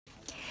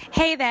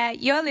Hey there,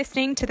 you're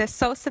listening to the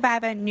Soul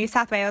Survivor New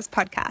South Wales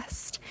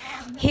podcast.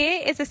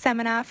 Here is a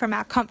seminar from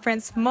our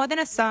conference More Than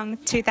a Song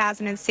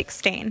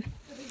 2016.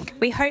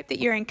 We hope that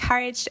you're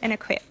encouraged and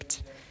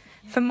equipped.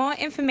 For more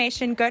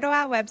information, go to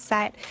our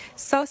website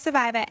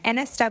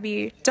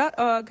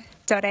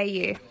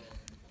soulsurvivornsw.org.au.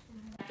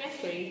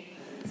 Destry.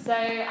 So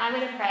I'm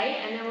going to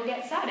pray and then we'll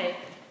get started.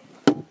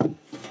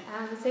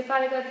 So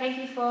Father God, thank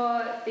you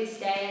for this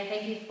day and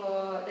thank you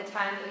for the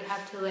time that we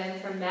have to learn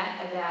from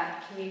Matt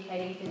about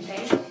communicating for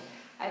change.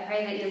 I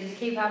pray that you'll just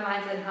keep our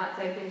minds and hearts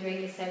open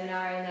during this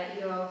seminar and that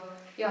your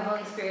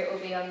Holy Spirit will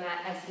be on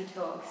Matt as he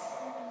talks.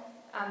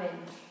 Amen.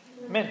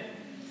 Amen.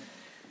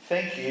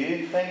 Thank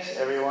you. Thanks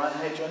everyone.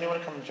 Hey John, you want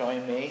to come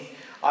join me?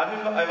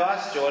 I've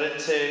asked Jordan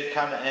to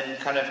come and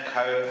kind of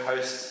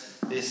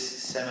co-host this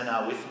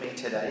seminar with me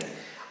today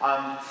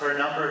for a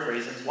number of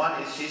reasons.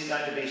 One is she's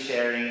going to be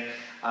sharing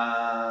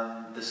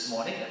this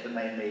morning at the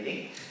main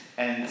meeting,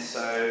 and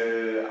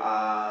so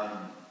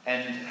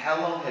and how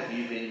long have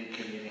you been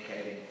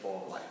communicating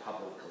for, like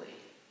publicly?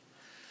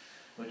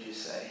 Would you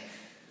say?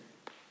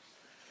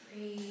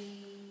 3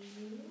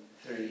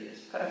 years.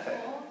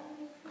 Perfect.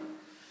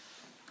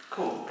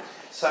 Cool.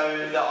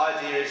 So the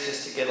idea is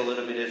just to get a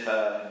little bit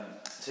of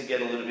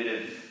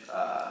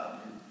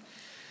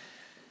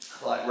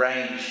like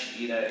range,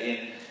 you know.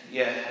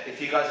 If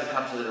you guys have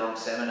come to the wrong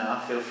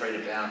seminar, feel free to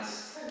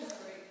bounce.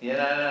 Yeah,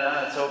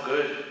 no, it's all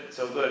good. It's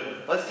all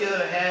good. Let's give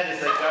them a hand as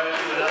they go to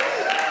another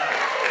seminar.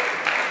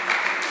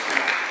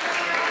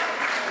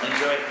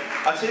 Enjoy.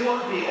 I'll tell you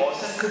what would be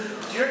awesome.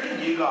 Do you reckon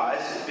you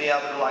guys would be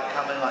able to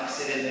come and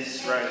sit in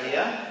this row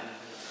here?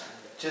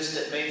 Just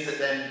it means that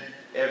then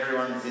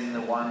everyone's in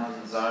the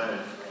one zone.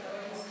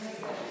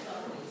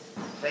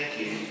 Thank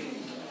you.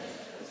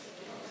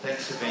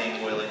 Thanks for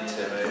being willing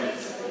to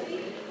move.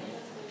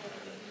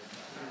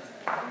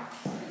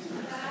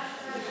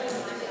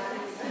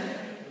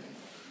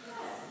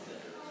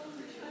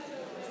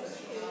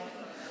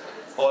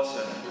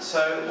 Awesome. So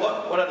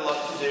what I'd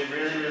love to do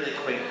really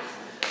quick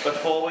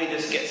before we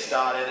just get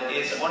started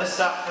is I want to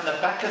start from the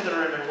back of the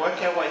room and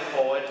work our way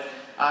forward.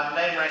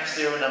 Name, rank,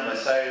 serial number.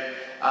 So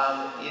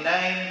your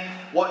name,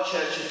 what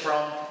church you're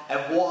from, and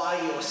why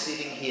you're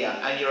sitting here.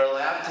 And you're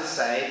allowed to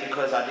say,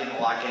 because I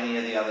didn't like any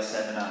of the other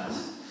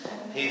seminars.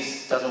 He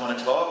doesn't want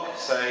to talk,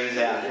 so he's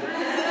out.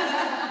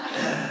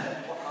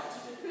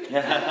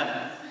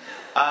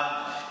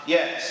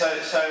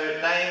 So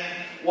name,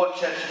 what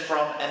church you're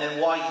from, and then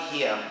why you're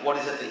here. What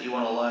is it that you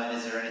want to learn?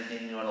 Is there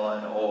anything you want to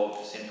learn, or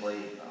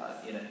simply,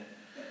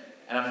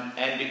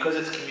 And because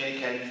it's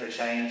communicating for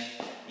change,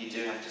 you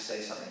do have to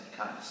say something. You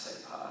can't just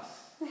say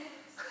pass.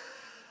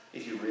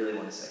 If you really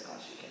want to say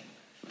pass, you can.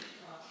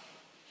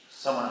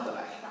 Someone at the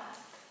back.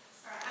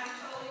 Alright, I'm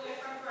Charlie. We're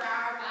from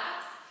Barara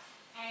Maps,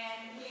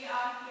 and we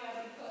are here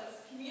because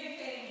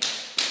communicating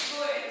is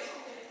good.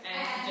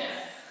 And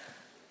Jess.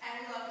 And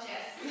we love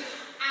Jess. And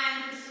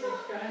we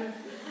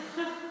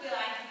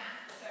like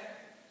Matt, so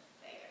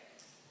there you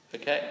go.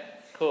 Okay,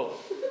 cool.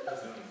 No, it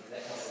doesn't.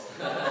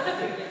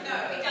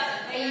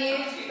 Are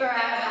you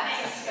Barara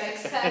Maps'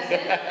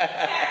 spokesperson?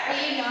 Are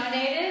you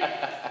nominated?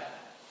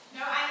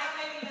 No, I'm not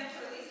making them to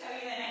at least tell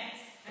you their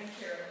names. I'm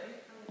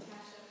Kiralee. I'm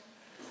Natasha.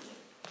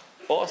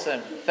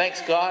 Awesome.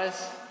 Thanks,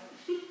 guys.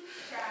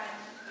 Tried.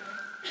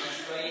 I'm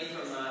Scotty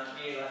from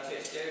Community Life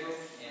Church Derryville,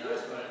 and I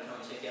just wanted to come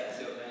and check out and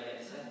see what they had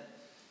to say.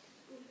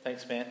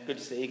 Thanks, man. Good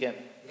to see you again.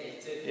 Yeah,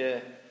 you too. Yeah.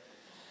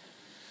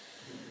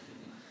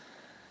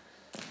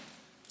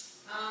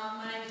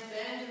 My name's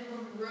Ben, I'm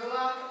from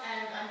Ruark,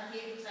 and I'm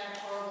here because I have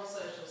horrible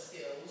social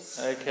skills.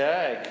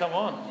 Okay, come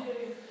on.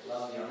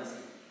 Love the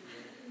honesty.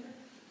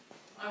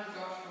 I'm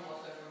Josh, I'm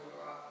also from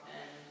Ruark,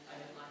 and I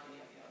didn't like any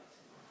of the others.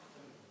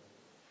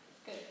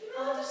 Good.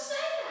 I'll just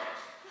say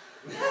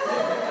that!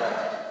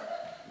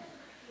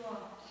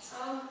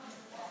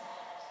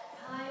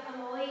 Hi, I'm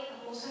Ollie.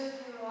 I'm also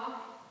from Rock,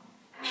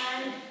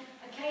 and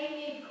I came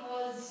here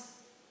because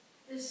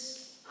this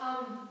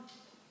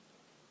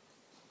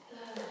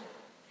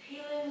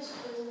healing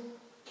school.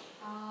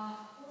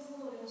 What was the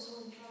word I was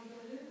trying to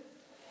do?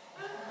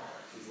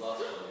 His last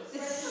one is.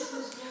 This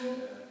school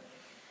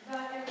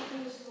about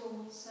everything is full,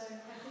 so I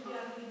figured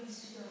I'd give this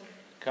to you.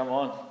 Come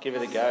on, give it a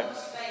There's go. a lot of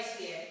space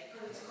here,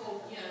 because it's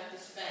called, the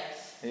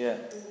space. Yeah,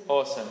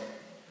 awesome.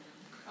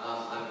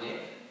 I'm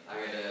Nick. I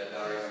go to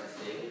Valrose and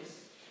Stevens.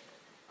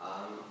 I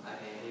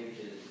came here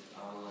because I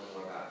want to learn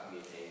more about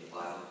communicating the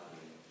Bible,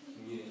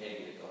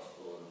 communicating the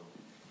gospel, and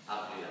how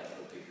to do that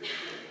for people.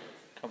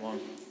 Come on.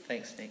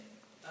 Thanks, Nick.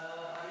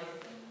 I'm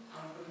Ethan.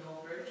 I'm from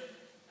Northbridge,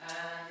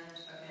 and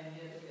I came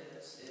here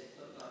because it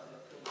looked like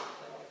a cool place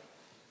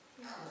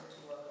to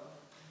work on.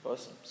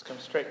 Awesome. Just come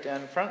straight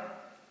down in front.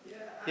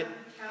 Yeah, Yep. I'm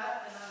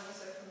Kat, and I'm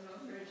also from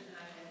Northbridge, and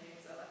I came here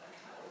because I like the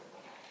cattle.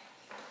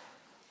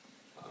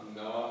 I'm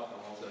Noah,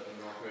 I'm also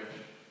from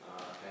Northbridge.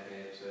 I came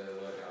here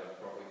to learn how to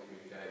properly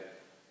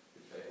communicate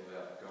with people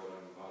about God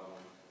and the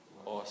Bible.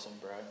 Awesome,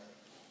 bro.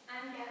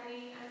 I'm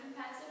Gabby. I'm from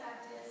Pastor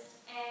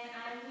Baptist, and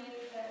I'm here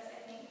because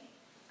I think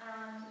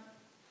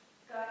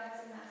God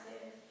has a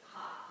massive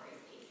heart for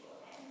his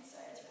people, and so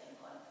it's really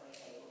important that we're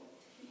able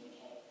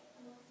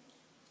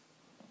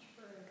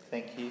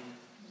Thank you.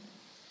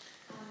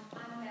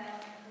 I'm Mel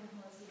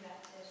from Horsey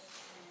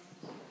Baptist,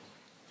 and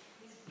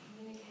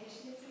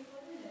communication is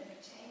important,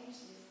 and change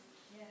is,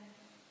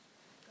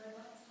 God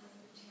wants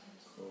positive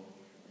change. Cool.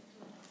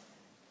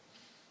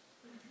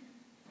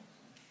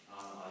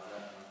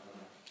 Isaac, I'm from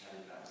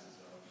County Baptist as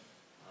well.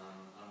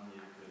 I'm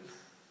here because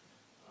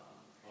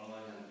I want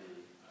to learn how to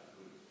be a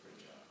good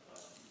preacher,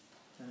 like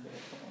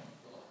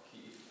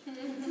Keith.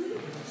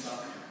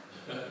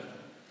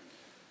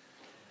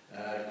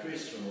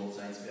 Chris from All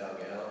Saints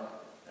Balgala.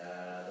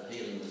 The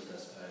healing was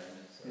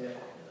postponed. So Yeah.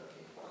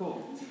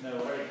 Cool. No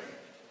worries.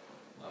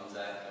 I'm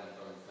Zach, I'm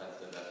from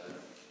Pastor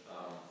Baptist,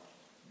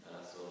 and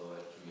I saw the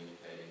word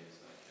communicating,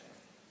 so I came.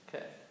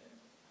 Okay.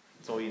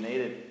 That's all you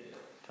needed.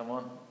 Come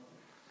on.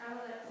 I'm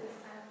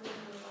Alexis, I'm from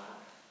Louisville,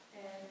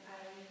 and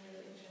I'm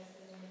really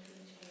interested in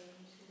making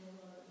change in the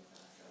world and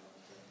stuff, so I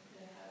want to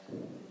know how to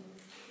do.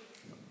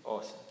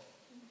 Awesome.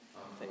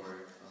 I'm Thanks.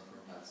 Corey, I'm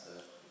from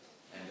Pastor,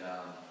 and I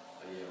want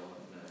to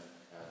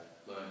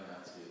learn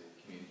how to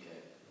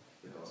communicate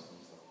the gospel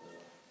and stuff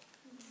better.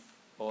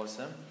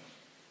 Awesome.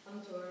 I'm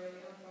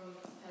Tori, I'm from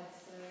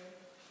Pastor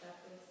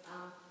Baptist.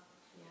 I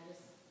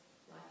just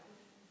like it,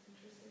 it's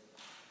interesting.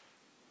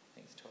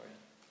 Thanks, Tori.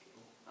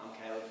 I'm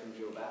Caleb from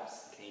Jewel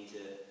Baps, keen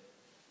to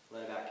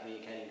learn about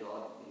communicating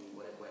God in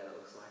whatever way that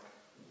looks like.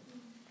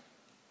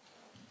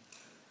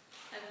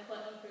 I'm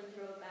Courtney from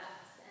Jewel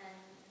Baps, and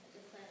I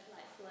just learned to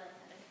learn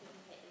how to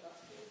communicate the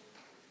gospel.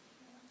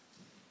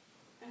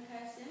 I'm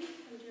Kirsten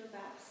from Jewel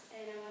Baps,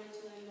 and I wanted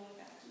to learn more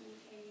about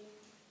communicating.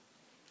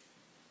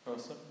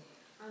 Awesome.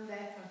 I'm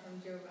Beth, I'm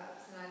from Jewel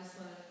Baps, and I just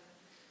want to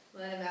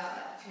learn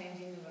about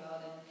changing the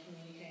world and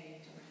communicating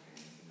to my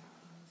friends and that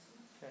kind of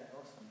stuff. Okay,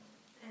 awesome.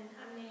 And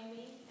I'm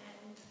Naomi,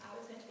 and I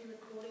was meant to be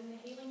recording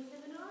the healing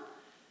seminar,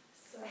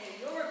 so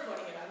you're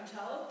recording it, I'm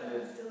told, but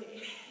I'm still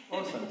here.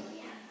 Awesome.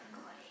 Yeah,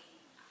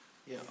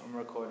 Yeah,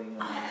 recording.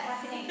 I'm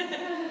recording.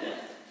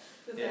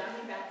 The Yeah.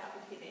 sound backup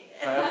if you need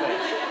it.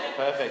 Perfect.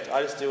 Perfect. I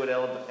just do what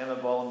Emma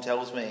Bolam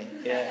tells me.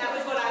 Yeah. That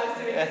was what I was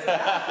doing as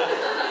well.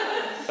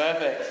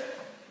 Perfect.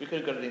 We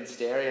could have got it in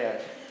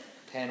stereo.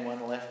 Pan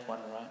one left,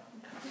 one right.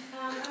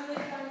 I'm Liv,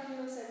 I'm from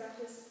All Saints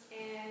Baptist,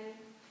 and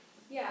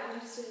I'm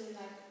interested in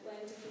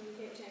learning to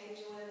communicate change,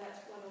 whether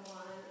that's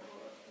one-on-one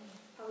or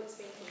public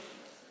speaking.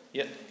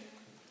 Yep.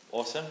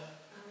 Awesome.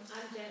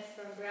 I'm Jess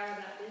from Broward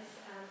Baptist,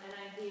 and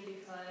I'm here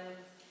because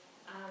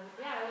I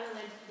want to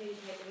learn to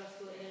communicate the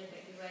gospel in an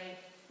effective way.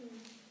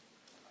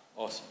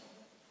 Awesome.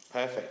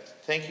 Perfect.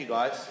 Thank you,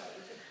 guys.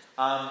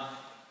 I'm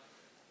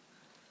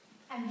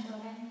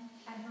Jordan.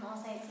 I'm from All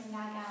Saints in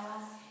Balgala,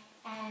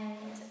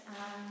 and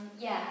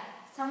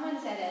someone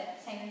said it,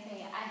 same as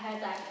me. I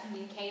heard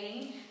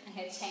communicating, I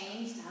heard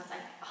change, and I was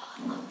like, oh, I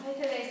love both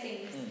of those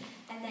things.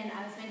 And then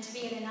I was meant to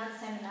be at another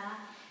seminar,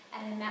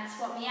 and then Matt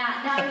swapped me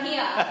out. Now I'm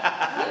here.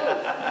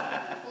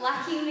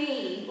 Lucky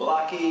me.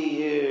 Lucky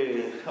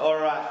you. All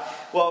right.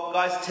 Well,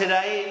 guys,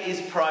 today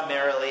is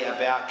primarily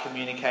about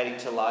communicating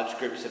to large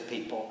groups of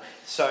people.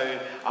 So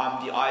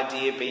the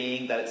idea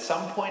being that at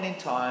some point in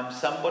time,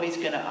 somebody's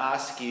going to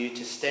ask you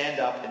to stand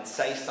up and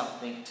say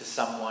something to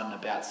someone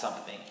about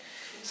something.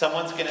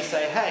 Someone's going to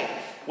say, hey,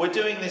 we're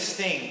doing this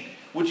thing.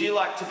 Would you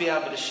like to be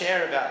able to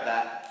share about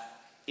that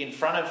in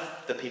front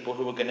of the people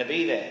who are going to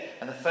be there?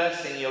 And the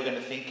first thing you're going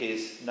to think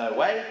is, no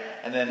way.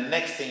 And then the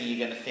next thing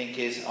you're going to think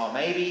is, oh,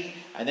 maybe.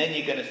 And then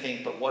you're going to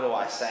think, but what do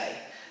I say?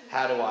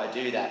 How do I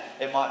do that?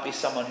 It might be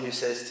someone who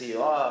says to you,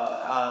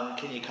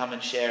 can you come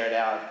and share at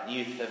our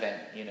youth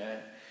event,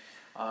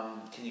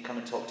 can you come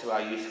and talk to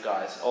our youth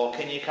guys? Or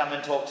can you come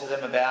and talk to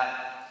them about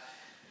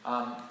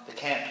the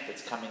camp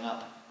that's coming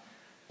up?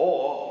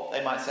 Or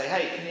they might say,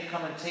 hey, can you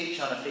come and teach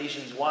on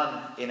Ephesians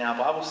 1 in our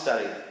Bible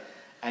study?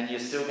 And you're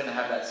still going to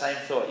have that same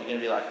thought. You're going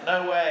to be like,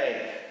 no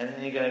way. And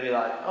then you're going to be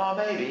like, oh,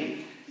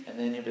 maybe. And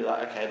then you'll be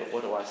like, okay, but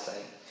what do I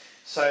say?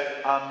 So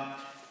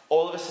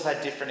all of us have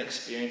had different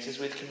experiences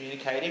with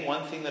communicating.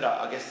 One thing that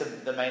I guess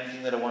the main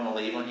thing that I want to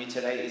leave on you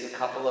today is a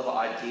couple of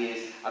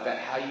ideas about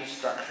how you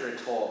structure a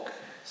talk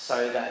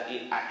so that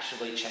it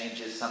actually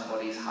changes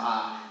somebody's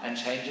heart and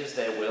changes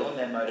their will and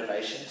their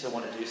motivation to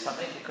want to do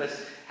something.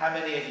 Because how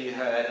many of you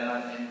heard,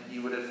 and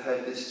you would have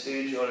heard this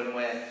too, Jordan,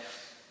 where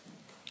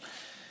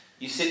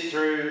you sit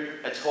through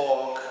a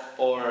talk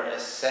or a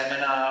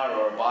seminar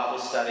or a Bible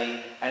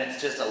study and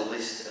it's just a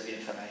list of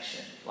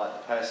information. Like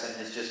the person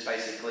is just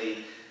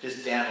basically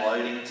just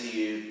downloading to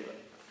you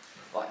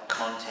like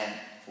content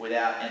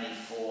without any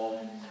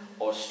form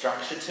or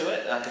structure to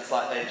it. Like it's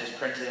like they've just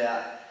printed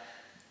out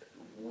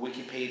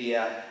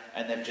Wikipedia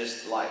and they've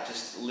just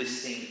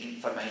listing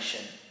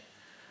information.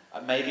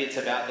 Maybe it's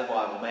about the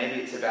Bible,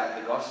 maybe it's about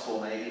the gospel,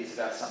 maybe it's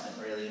about something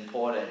really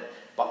important,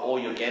 but all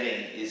you're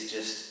getting is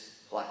just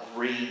like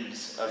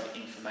reams of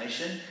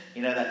information.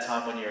 You know that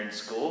time when you're in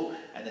school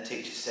and the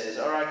teacher says,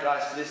 all right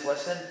guys, for this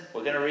lesson,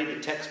 we're going to read the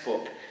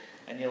textbook.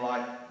 And you're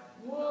like,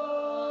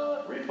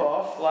 what? Rip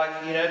off?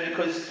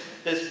 Because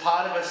there's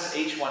part of us,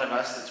 each one of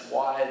us, that's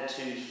wired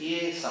to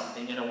hear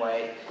something in a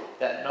way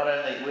that not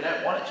only, we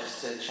don't want it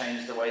just to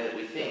change the way that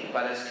we think,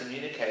 but as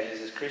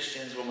communicators, as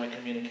Christians, when we're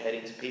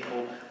communicating to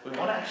people, we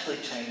want to actually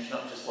change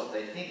not just what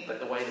they think, but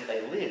the way that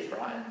they live,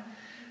 right?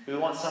 We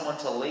want someone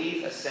to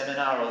leave a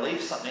seminar or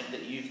leave something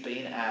that you've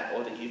been at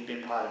or that you've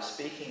been part of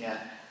speaking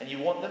at, and you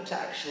want them to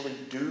actually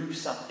do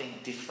something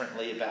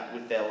differently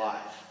with their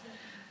life.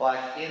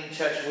 Like in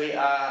church, we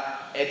are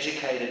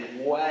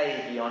educated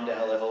way beyond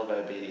our level of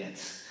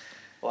obedience.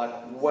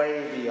 Like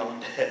way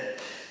beyond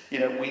it. You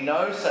know, we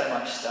know so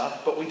much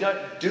stuff, but we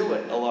don't do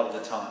it a lot of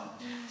the time.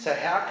 So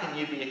how can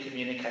you be a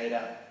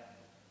communicator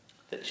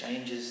that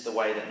changes the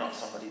way that not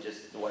somebody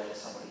just the way that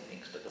somebody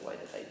thinks, but the way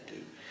that they do?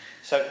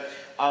 So,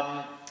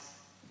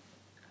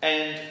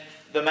 and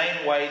the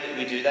main way that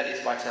we do that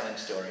is by telling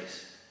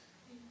stories.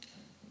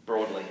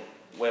 Broadly,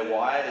 we're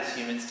wired as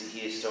humans to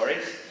hear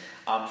stories.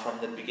 From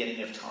the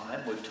beginning of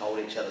time, we've told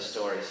each other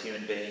stories.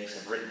 Human beings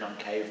have written on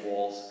cave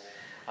walls.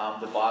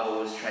 The Bible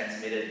was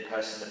transmitted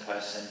person to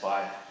person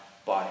by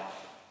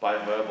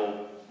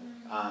verbal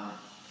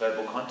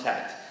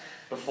contact.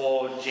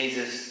 Before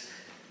Jesus,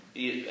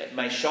 it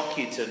may shock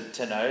you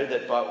to know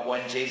that, but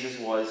when Jesus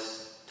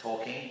was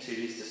talking to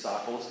his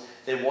disciples,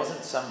 there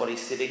wasn't somebody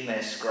sitting there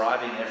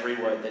scribing every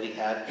word that he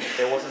had.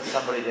 There wasn't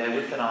somebody there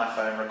with an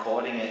iPhone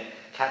recording it,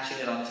 catching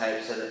it on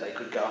tape so that they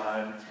could go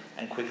home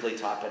and quickly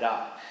type it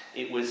up.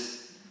 It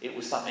was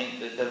something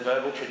that the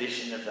verbal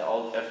tradition of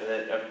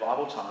of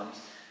Bible times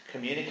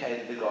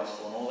communicated the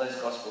gospel and all those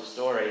gospel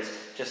stories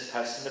just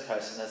person to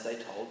person as they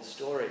told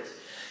stories.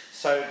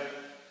 So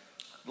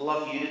I'd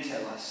love you to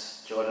tell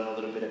us, Jordan, a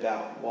little bit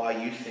about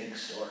why you think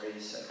story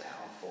is so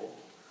powerful.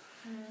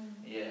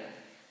 Yeah.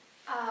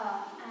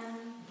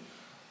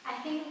 I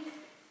think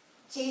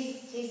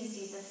Jesus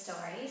uses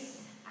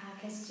stories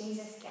because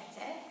Jesus gets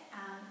it,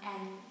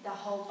 and the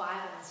whole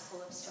Bible is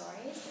full of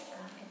stories.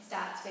 It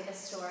starts with a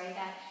story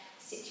that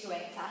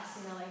situates us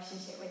in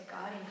relationship with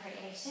God in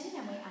creation,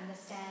 and we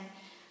understand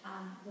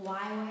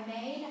why we're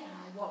made,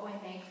 what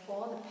we're made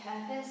for, the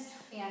purpose.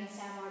 We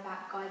understand more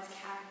about God's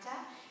character,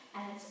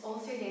 and it's all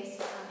through this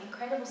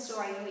incredible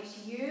story in which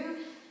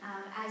you,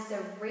 as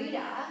the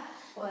reader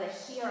or the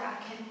hearer,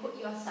 can put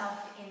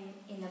yourself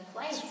in the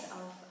place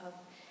of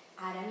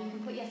Adam. You can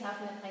put yourself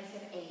in the place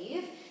of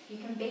Eve. You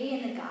can be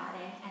in the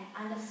garden and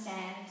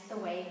understand the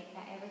way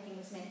that everything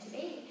was meant to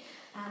be.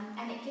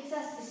 And it gives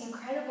us this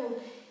incredible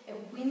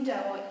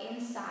window or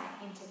insight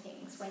into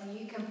things when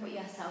you can put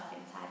yourself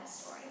inside a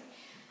story.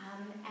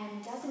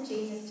 And doesn't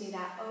Jesus do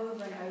that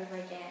over and over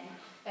again?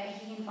 But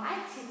he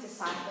invites his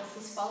disciples,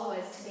 his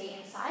followers, to be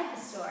inside the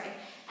story.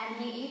 And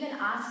he even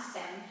asks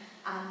them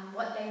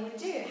what they would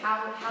do,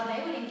 how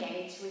they would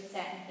engage with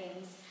certain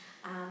things.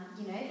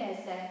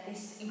 There's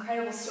this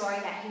incredible story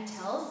that he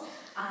tells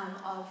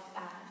of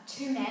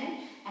two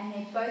men, and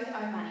they both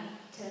owe money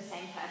to the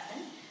same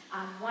person.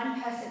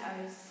 One person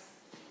owes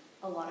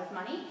a lot of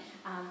money,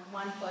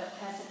 one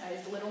person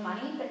owes little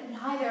money, but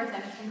neither of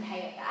them can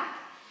pay it back.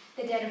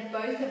 The debt of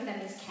both of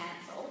them is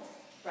cancelled,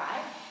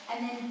 right?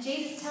 And then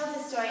Jesus tells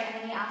the story, and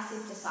then he asks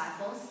his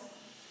disciples,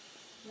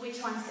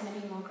 which one's going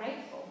to be more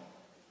grateful?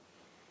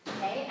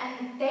 Okay,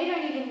 and they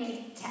don't even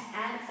need to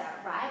answer,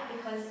 right?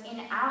 Because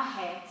in our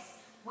heads,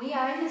 we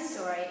are in the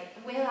story,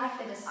 we're like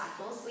the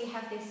disciples, we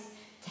have this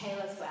tale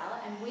as well,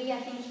 and we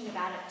are thinking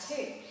about it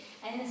too.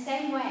 And in the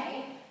same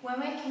way, when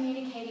we're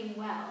communicating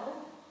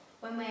well,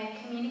 when we're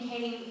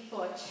communicating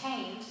for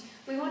change,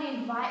 we want to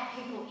invite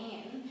people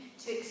in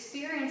to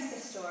experience the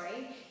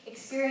story,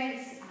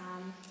 experience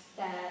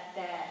the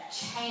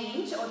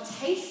change or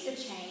taste the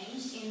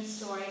change in the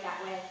story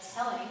that we're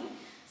telling,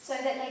 so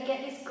that they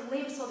get this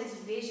glimpse or this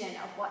vision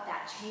of what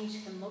that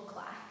change can look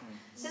like.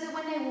 So that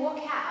when they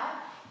walk out,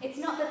 it's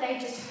not that they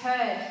just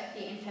heard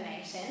the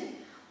information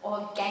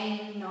or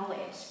gained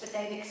knowledge, but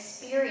they've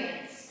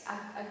experienced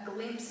a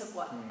glimpse of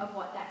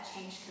what that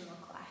change can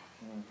look like.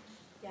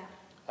 Yeah.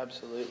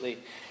 Absolutely.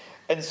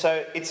 And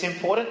so it's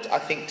important, I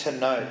think, to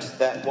note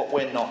that what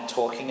we're not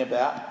talking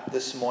about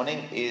this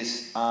morning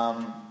is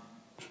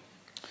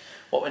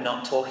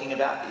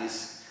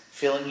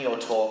filling your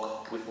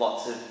talk with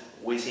lots of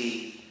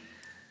witty,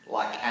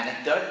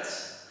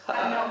 anecdotes.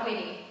 I'm not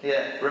witty.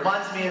 Yeah,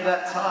 reminds me of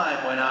that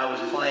time when I was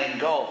playing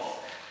golf.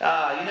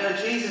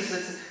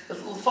 Jesus,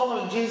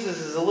 following Jesus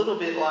is a little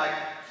bit like,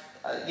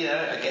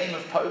 a game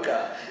of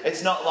poker.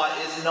 It's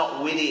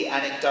not witty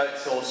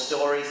anecdotes or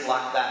stories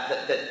like that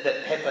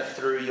pepper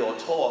through your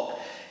talk.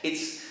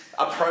 It's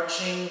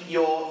approaching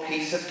your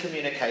piece of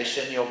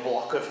communication, your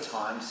block of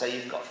time, say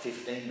you've got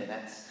 15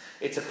 minutes.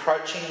 It's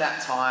approaching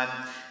that time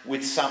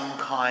with some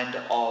kind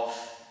of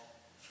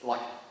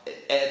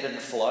ebb and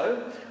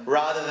flow,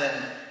 rather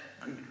than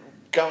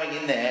going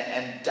in there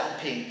and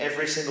dumping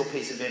every single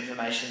piece of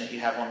information that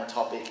you have on the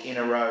topic in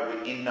a row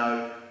in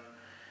no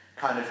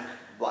kind of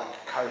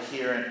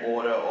coherent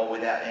order or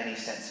without any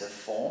sense of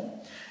form.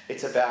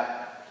 It's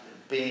about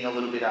being a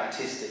little bit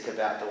artistic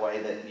about the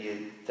way that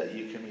you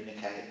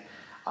communicate,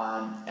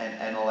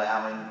 and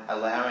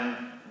allowing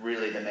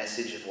really the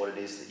message of what it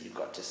is that you've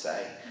got to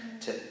say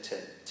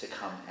to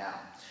come out.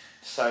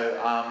 So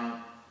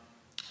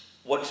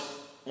what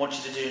I want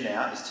you to do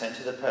now is turn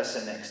to the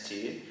person next to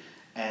you,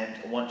 and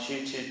I want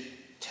you to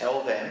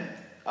tell them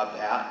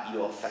about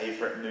your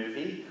favourite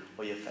movie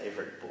or your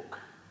favourite book.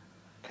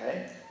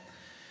 Okay?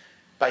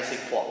 Basic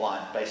plot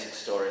line, basic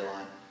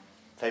storyline.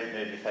 Favourite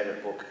movie,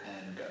 favourite book,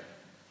 and go.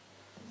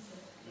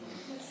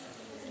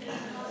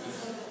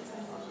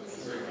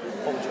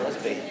 What would yours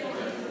be?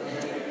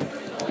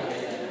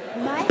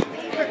 My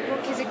favourite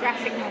book is a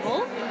graphic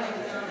novel.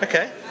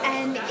 Okay.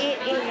 And it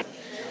is...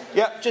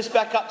 Yep, just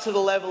back up to the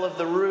level of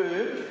the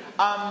room.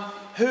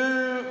 Who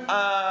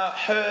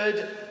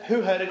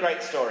heard a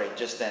great story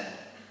just then?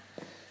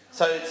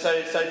 So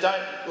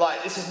don't,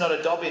 like, this is not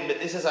a dob in, but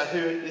this is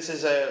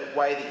a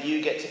way that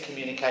you get to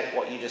communicate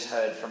what you just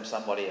heard from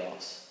somebody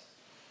else.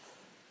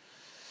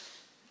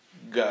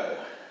 Go.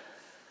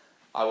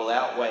 I will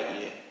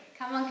outweigh you.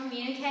 Come on,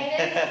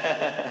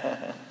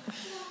 communicators.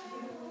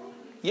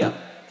 Yep.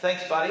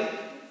 Thanks, buddy.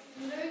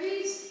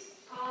 Movies,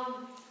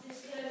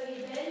 it's going to be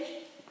Benj.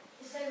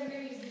 His favourite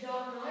movie is The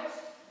Dark Knight.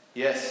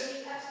 Yes.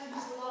 He absolutely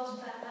just loves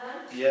Batman.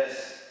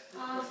 Yes.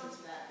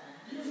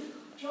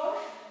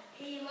 Josh,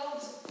 he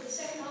loves the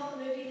second half of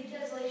the movie, The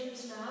Desolation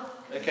Smile.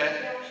 Okay.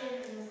 The action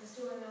and the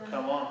storyline.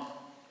 Come on.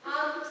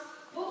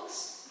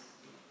 Books.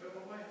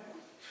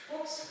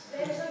 Books.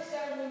 There's like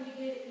Sarah when you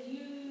get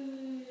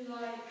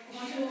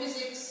Quantum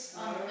physics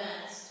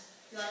advanced.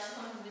 He likes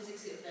quantum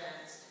physics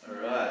advanced.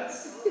 Alright.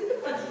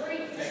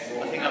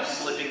 I think I'm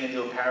slipping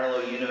into a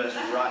parallel universe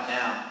right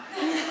now.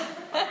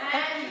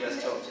 You guys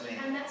talk to me.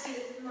 And that's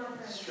it, my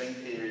friend. String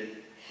theory.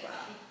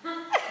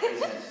 Wow.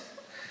 Business.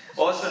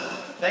 Awesome.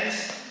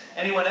 Thanks.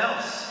 Anyone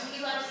else? And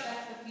he likes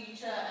Back to the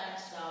Future and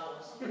Star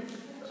Wars.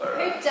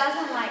 Alright. Who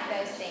doesn't like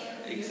those things?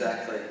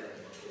 Exactly.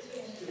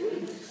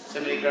 So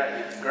many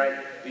great,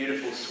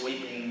 beautiful,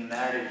 sweeping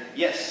narrative.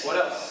 Yes, what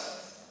else?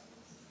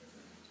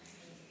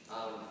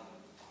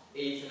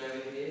 Ethan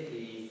over here,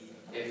 he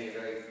gave me a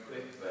very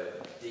quick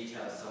but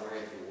detailed summary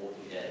of The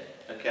Walking Dead.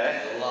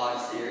 Okay. A large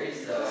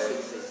series, so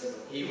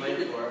he went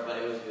for it, but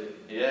it was good.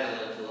 Yeah. I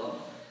learned a lot.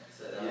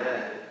 So that was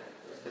Yeah. good.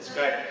 It's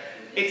great.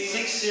 It's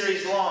 6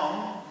 series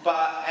long,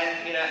 but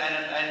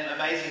an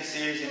amazing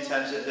series in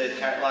terms of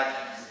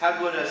how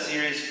good a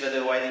series for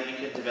the way that you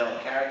can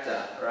develop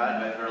character,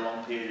 right, over a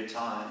long period of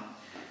time.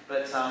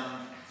 But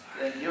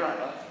you're right,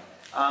 bud.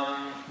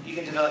 You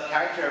can develop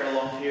character over a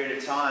long period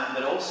of time,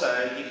 but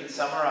also you can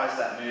summarise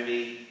that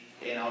movie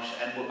you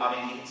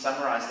can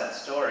summarise that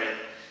story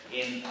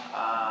in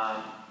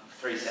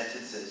 2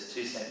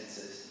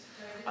 sentences,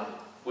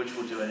 which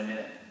we'll do in a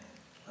minute.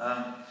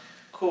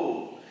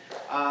 Cool.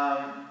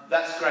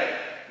 That's great.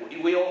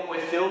 We're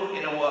filled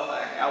in a world.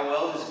 Our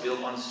world is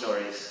built on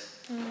stories.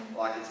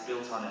 Like it's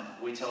built on it.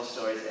 We tell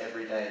stories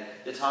every day.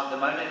 The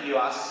moment you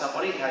ask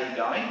somebody how you're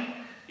going,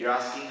 you're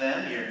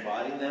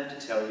inviting them to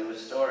tell you a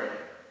story.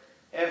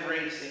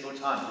 Every single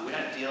time. We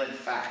don't deal in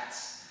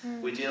facts.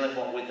 We deal in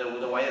the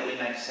way that we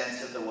make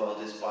sense of the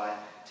world is by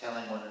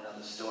telling one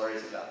another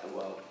stories about the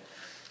world.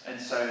 And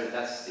so it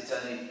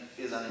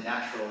feels only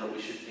natural that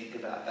we should think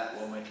about that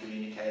when we're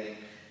communicating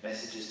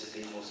messages to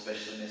people,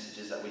 especially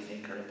messages that we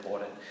think are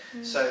important.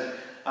 So,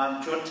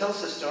 Jordan, tell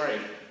us a story.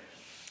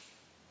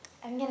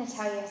 I'm going to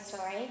tell you a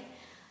story.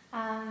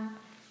 I'm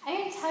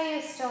going to tell you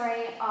a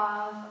story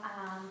of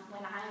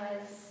when I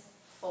was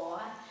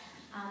 4.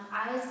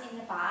 I was in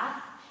the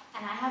bath,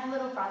 and I have a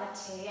little brother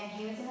too, and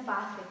he was in the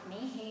bath with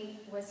me. He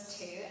was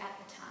 2 at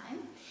the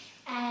time.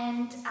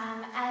 And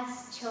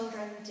as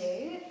children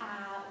do,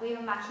 we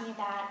were mucking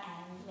about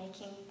and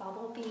making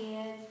bubble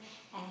beers.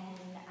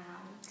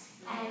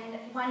 And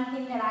one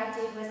thing that I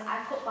did was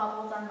I put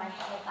bubbles on my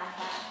head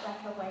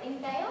like a wedding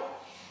veil.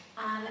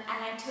 And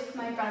I took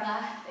my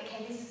brother,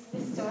 okay, this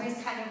story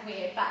is kind of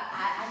weird, but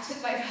I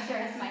took my brother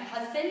as my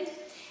husband,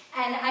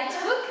 and I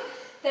took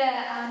the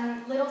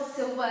little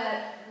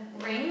silver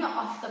ring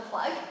off the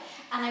plug,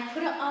 and I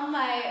put it on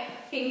my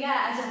finger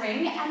as a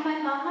ring, and my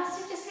mum must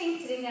have just been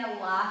sitting there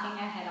laughing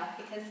her head off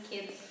because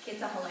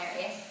kids are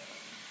hilarious.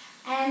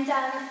 And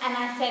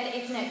I said,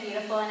 "Isn't it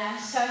beautiful?" And I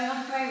was showing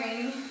off my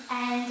ring,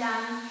 and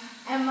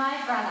my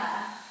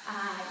brother,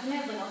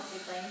 little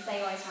siblings,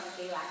 they always want to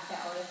be like their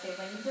older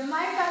siblings. And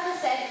my brother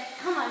said,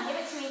 "Come on, give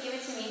it to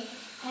me."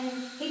 And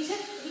he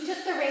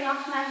took the ring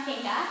off my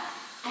finger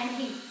and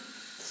he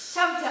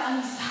shoved it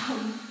on his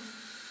thumb.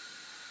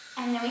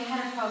 And then we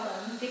had a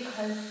problem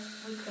because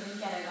we couldn't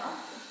get it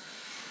off.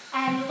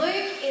 And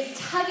Luke is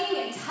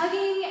tugging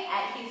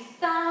at his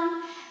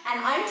thumb, and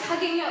I'm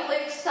tugging at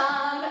Luke's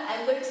thumb,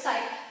 and Luke's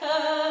like,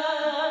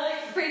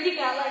 freaking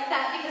out like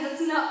that because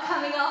it's not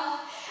coming off.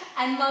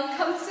 And Mum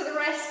comes to the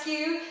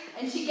rescue,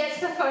 and she gets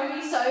the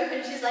foamy soap,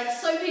 and she's like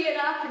soaping it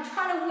up and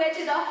trying to wedge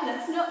it off, and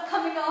it's not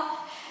coming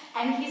off.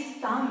 And his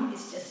thumb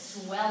is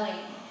just swelling,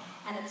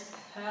 and it's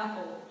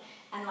purple,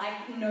 and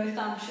like no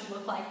thumb should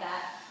look like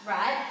that,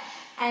 right?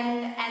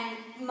 And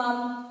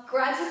Mum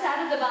grabs us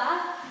out of the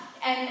bath,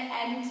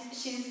 and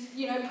she's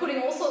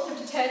putting all sorts of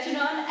detergent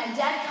on, and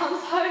Dad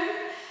comes home,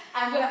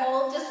 and we're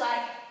all just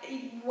like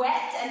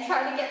wet and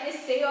trying to get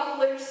this thing off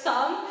Luke's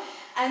thumb.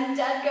 And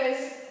Dad goes,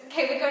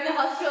 okay, we're going to the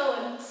hospital,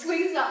 and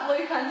swings up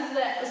Luke under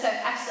the... So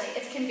actually,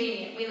 it's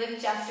convenient. We live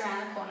just around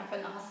the corner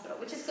from the hospital,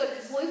 which is good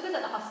because Luke was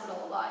at the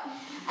hospital a lot.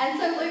 And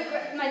so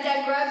my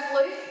dad grabs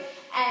Luke,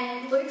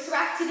 and Luke's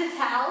wrapped in a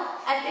towel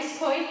at this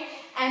point,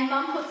 and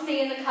Mum puts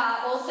me in the car,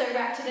 also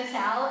wrapped in a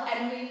towel,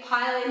 and we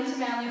pile into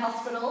Manly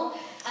Hospital,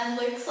 and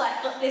Luke's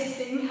like got this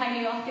thing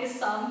hanging off his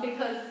thumb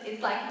because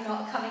it's like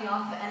not coming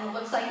off, and it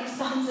looks like his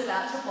thumb's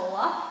about to fall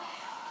off.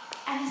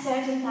 And the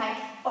surgeon's like,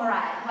 all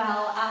right,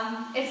 well,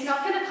 it's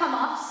not going to come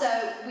off, so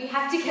we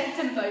have to get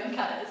some bone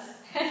cutters.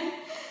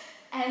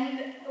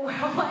 And we're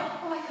all like,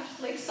 oh my gosh,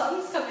 Luke's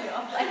thumb's coming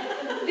off. Like,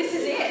 this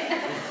is it.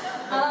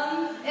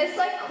 It's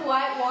like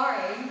quite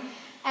worrying.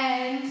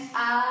 And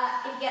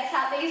he gets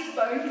out these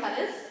bone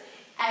cutters,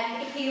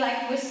 and he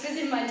like whispers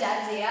in my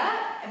dad's ear,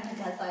 and my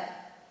dad's like,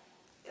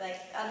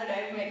 I don't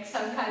know, makes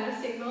some kind of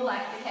signal,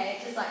 like, okay,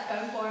 just like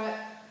go for it.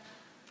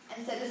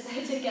 And so the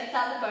surgeon gets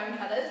out the bone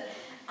cutters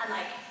and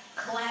like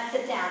clamps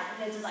it down,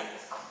 and there's just like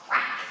this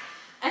crack,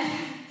 and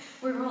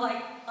we were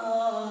like,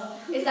 oh.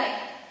 It's like,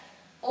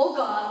 oh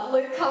God.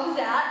 Luke comes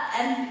out,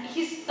 and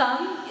his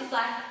thumb is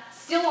like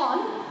still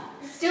on,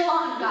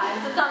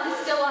 guys. The thumb is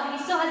still on.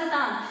 He still has a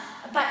thumb,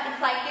 but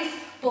it's like this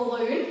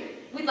balloon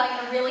with like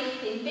a really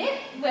thin bit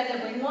where the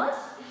ring was.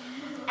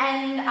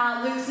 And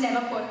Luke's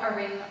never put a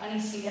ring on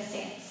his finger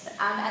since,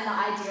 and the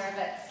idea of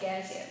it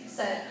scares him.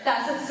 So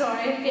that's the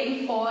story of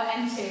being 4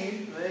 and 2,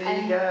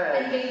 There you go.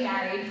 And being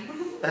married.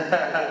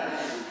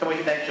 Can we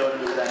thank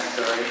Jordan for that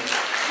story?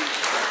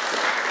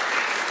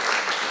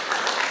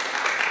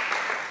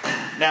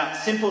 Now,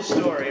 simple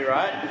story,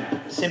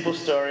 right? Simple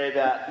story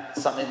about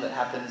something that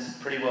happens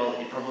pretty well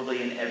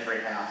probably in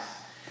every house.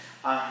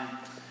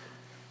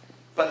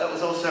 But that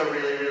was also a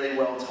really, really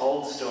well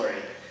told story.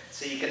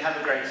 So you can have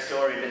a great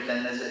story, but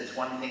then it's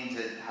one thing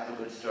to have a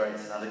good story,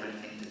 it's another good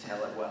thing to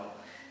tell it well.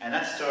 And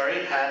that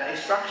story had a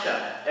structure.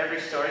 Every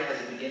story has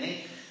a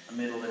beginning, a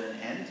middle, and an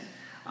end.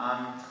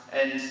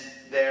 And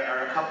there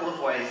are a couple of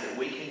ways that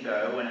we can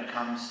go when it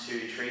comes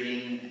to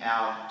treating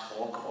our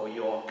talk or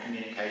your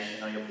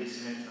communication or your piece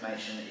of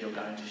information that you're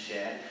going to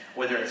share,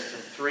 whether it's for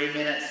 3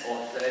 minutes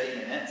or 30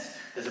 minutes.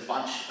 There's a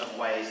bunch of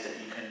ways that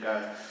you can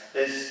go.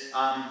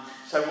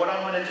 So what I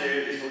want to do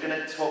is we're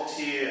going to talk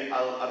to you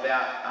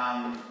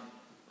about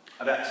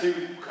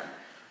 2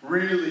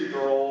 really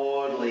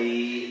broad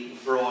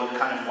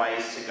kind of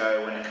ways to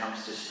go when it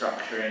comes to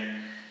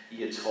structuring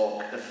your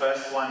talk. The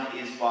first one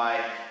is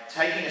by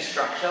taking a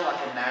structure, like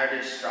a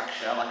narrative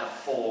structure, like a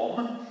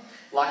form,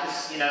 like a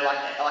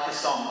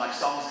song. Like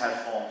songs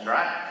have forms,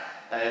 right?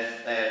 They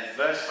have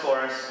verse,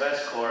 chorus,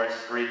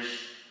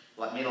 bridge,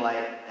 like middle 8,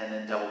 and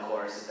then double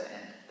chorus at the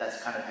end.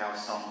 That's kind of how a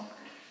song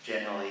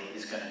generally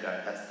is going to go.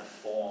 That's the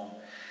form.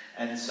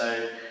 And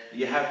so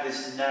you have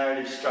this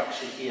narrative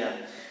structure here.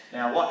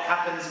 Now, what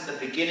happens at the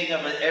beginning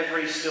of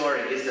every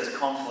story is there's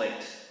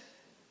conflict.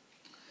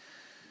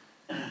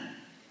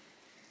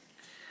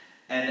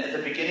 And at the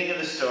beginning of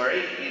the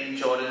story, in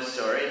Jordan's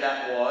story,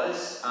 that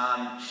was,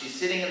 she's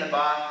sitting in the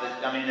bath.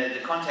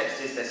 The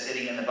context is they're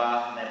sitting in the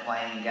bath and they're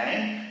playing a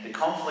game. The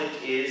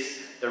conflict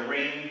is the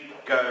ring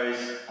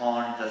goes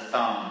on the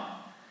thumb.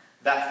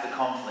 That's the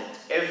conflict.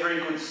 Every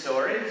good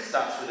story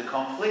starts with a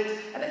conflict,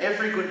 and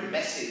every good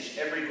message,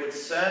 every good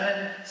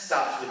sermon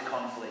starts with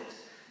conflict.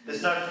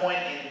 There's no point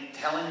in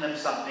telling them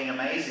something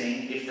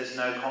amazing if there's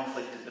no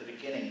conflict at the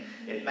beginning.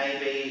 It may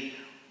be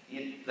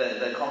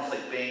the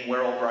conflict being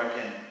we're all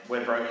broken,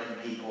 we're broken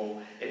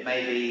people. It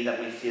may be that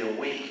we feel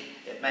weak.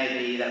 It may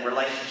be that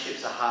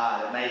relationships are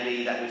hard. It may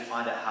be that we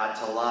find it hard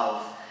to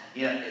love.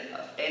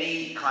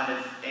 Any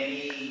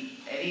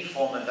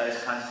form of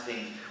those kinds of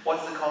things.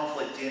 What's the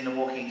conflict in The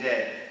Walking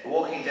Dead? The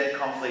Walking Dead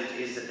conflict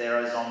is that there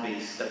are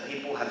zombies, that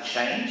people have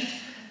changed,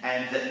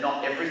 and that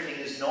not everything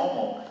is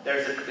normal.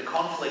 The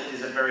conflict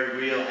is a very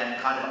real and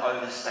kind of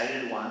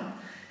overstated one,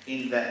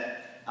 in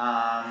that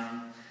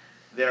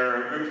there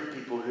are a group of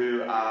people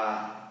who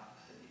are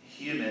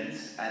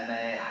humans, and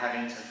they're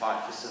having to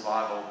fight for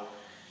survival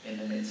in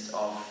the midst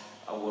of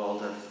a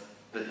world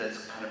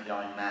that's kind of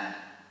going mad.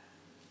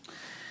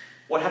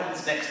 What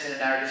happens next in a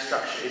narrative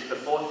structure is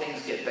before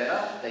things get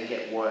better, they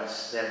get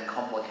worse. They have a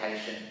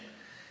complication.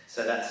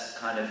 So that's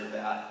kind of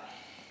about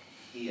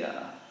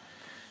here.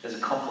 There's a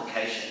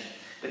complication.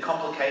 The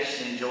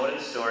complication in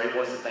Jordan's story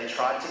was that they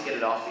tried to get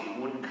it off, it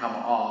wouldn't come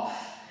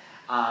off.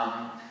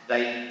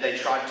 They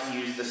tried to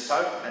use the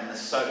soap, and the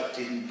soap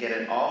didn't get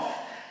it off.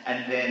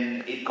 And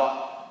then it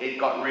got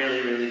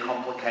really, really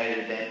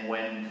complicated then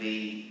when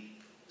the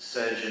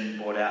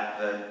surgeon brought out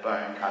the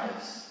bone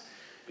cutters.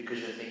 Because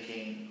you're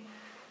thinking,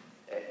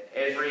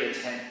 every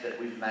attempt that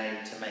we've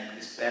made to make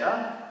this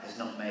better has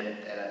not made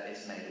it better,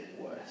 it's made it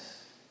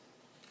worse.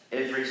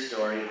 Every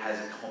story has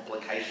a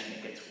complication.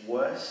 It gets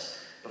worse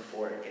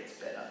before it gets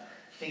better.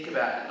 Think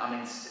about,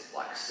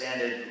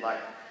 standard,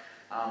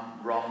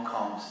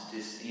 rom-coms,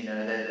 just,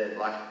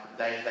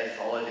 they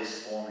follow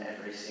this form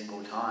every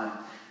single time.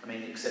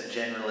 Except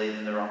generally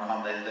in the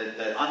rom-com,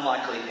 the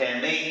unlikely pair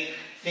meet,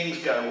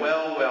 Things go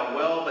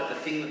well, but the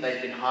thing that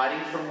they've been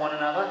hiding from one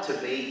another to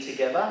be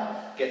together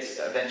gets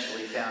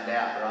eventually found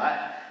out,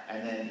 right?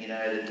 And then,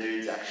 the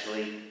dude's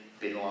actually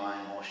been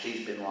lying, or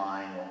she's been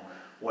lying, or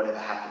whatever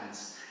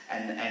happens.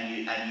 And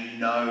you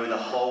know the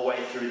whole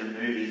way through the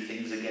movie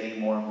things are getting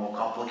more and more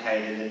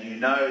complicated, and you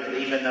know that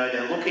even though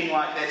they're looking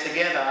like they're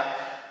together,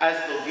 as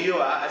the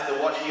viewer, as the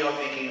watcher, you're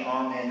thinking,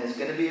 oh man, there's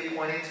going to be a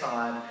point in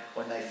time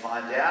when they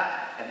find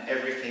out and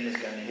everything is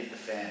going to hit the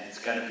fan. It's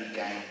going to be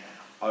game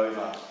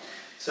over.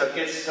 So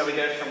we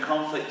go from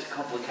conflict to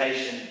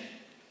complication.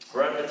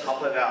 Right at the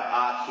top of our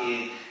arc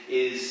here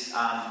is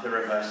the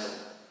reversal.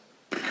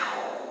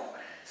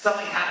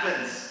 Something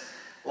happens.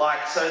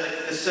 So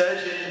the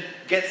surgeon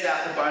gets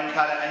out the bone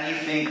cutter and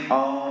you think,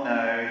 oh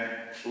no,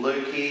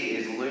 Lukey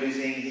is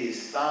losing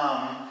his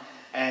thumb,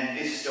 and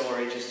this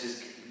story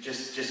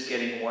just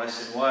getting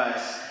worse and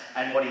worse.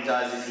 And what he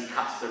does is he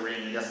cuts the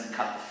ring, he doesn't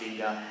cut the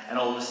finger, and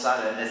all of a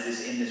sudden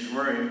in this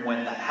room,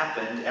 when that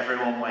happened,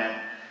 everyone went,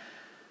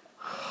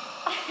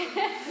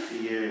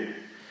 phew.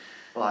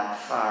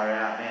 Far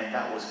out, man,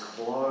 that was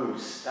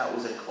close. That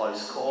was a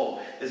close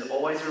call. There's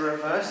always a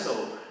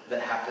reversal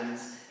that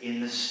happens in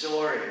the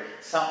story.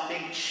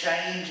 Something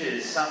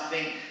changes,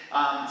 something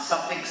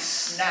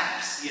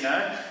snaps,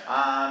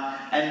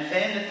 and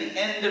then at the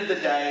end of the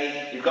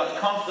day, you've got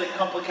conflict,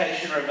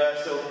 complication,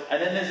 reversal,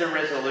 and then there's a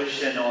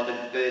resolution, or the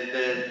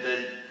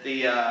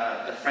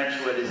French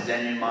word is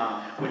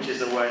denouement, which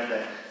is a word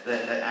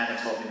that Anna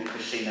taught me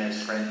because she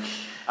knows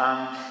French.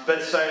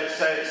 But so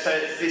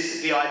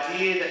it's the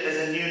idea that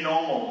there's a new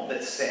normal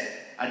that's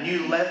set, a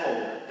new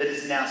level that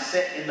is now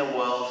set in the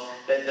world,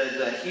 that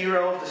the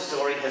hero of the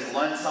story has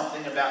learned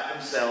something about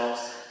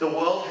themselves. The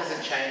world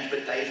hasn't changed,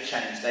 but they've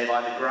changed. They've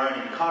either grown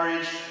in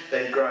courage,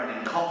 they've grown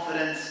in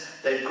confidence,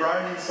 they've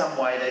grown in some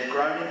way, they've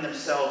grown in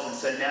themselves, and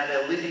so now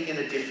they're living in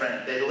a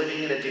different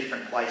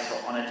place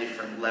or on a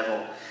different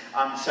level.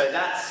 So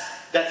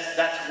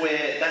that's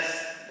where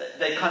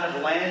they kind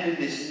of land in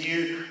this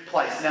new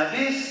place. Now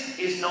this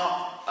is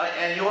not,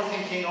 and you're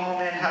thinking, oh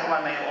man, how do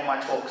I make all my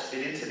talks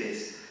fit into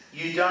this?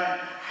 You don't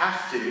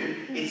have to.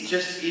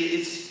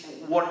 It's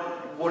what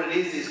it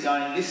is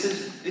going, this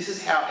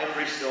is how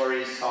every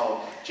story is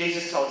told.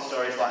 Jesus told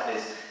stories like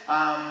this.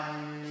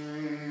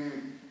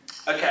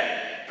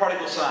 Okay,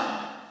 prodigal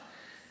son.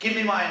 Give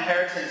me my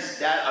inheritance,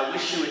 Dad. I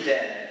wish you were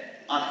dead.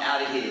 I'm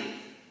out of here.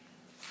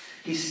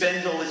 He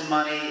spends all his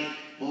money,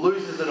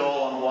 loses it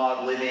all on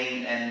wild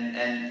living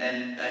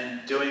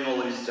and doing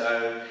all his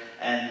dough,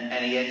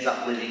 and he ends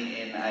up living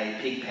in a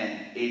pig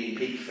pen, eating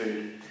pig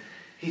food.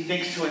 He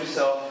thinks to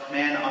himself,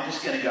 man, I'm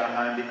just going to go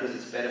home because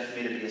it's better for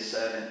me to be a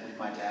servant with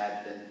my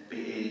dad than be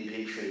eating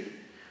pig food.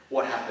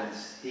 What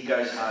happens? He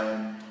goes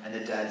home and the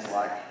dad's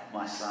like,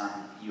 my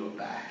son, you are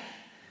back.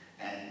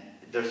 And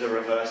there's a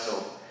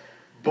reversal.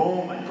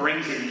 Boom, it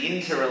brings him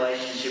into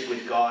relationship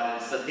with God,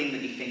 and it's the thing that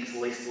he thinks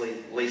least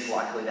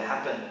likely to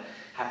happen.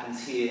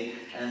 Happens here,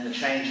 and then the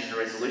change in the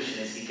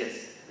resolution is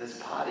there's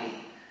a party.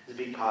 There's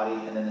a big party,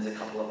 and then there's a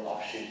couple of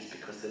offshoots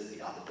because there's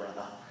the other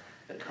brother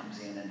that comes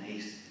in and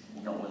he's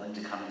not willing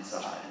to come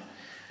inside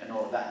and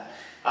all of that.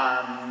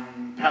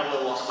 Parallel of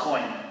the lost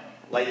coin.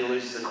 Lady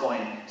loses a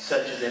coin,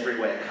 searches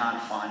everywhere,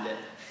 can't find it.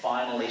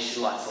 Finally,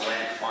 she lights a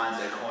lamp, finds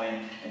her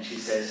coin, and she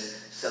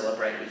says,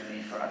 celebrate with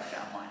me for I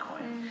found my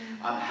coin.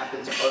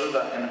 Happens over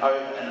and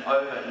over and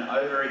over and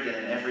over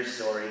again in every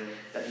story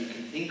that you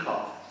can think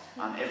of,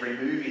 every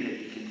movie that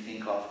you can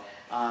think of.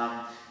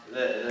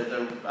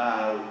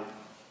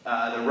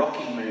 The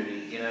Rocky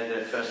movie,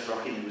 the first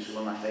Rocky movie was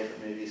one of my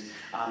favourite movies.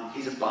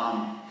 He's a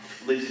bum,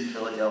 lives in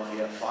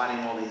Philadelphia,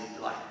 fighting all these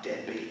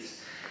deadbeats.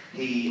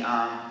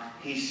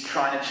 He's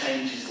trying to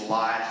change his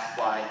life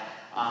by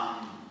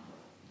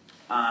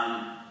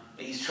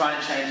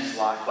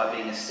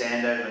being a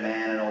standover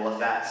man and all of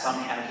that.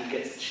 Somehow he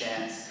gets the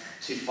chance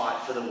to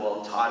fight for the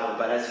world title,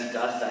 but as he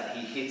does that,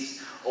 he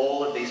hits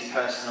all of these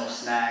personal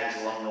snags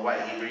along the way.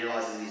 He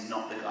realises he's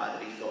not the guy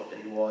that he thought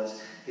that he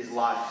was. His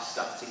life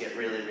starts to get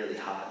really, really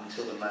hard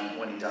until the moment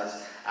when he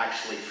does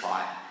actually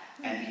fight,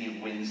 and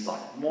he wins,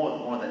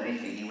 more than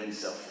anything, he wins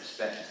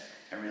self-respect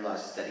and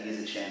realises that he is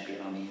a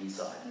champion on the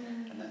inside.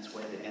 And that's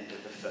where the end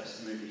of the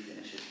first movie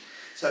finishes.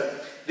 So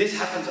this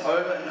happens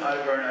over and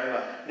over and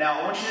over. Now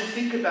I want you to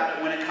think about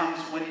it when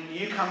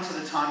you come to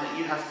the time that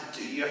you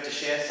have to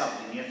share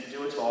something, you have to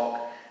do a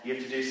talk, you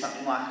have to do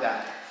something like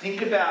that.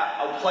 Think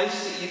about a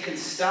place that you can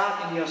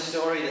start in your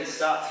story that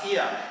starts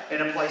here,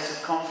 in a place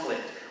of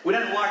conflict. We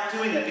don't like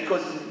doing it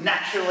because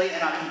naturally,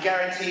 and I can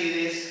guarantee you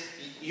this,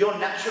 you're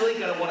naturally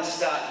going to want to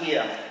start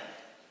here.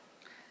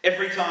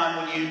 Every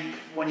time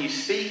when you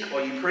speak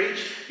or you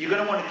preach, you're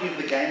going to want to give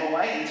the game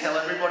away and tell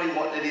everybody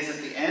what it is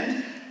at the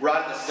end,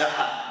 right at the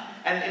start.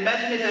 And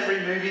imagine if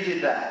every movie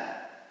did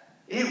that.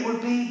 It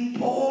would be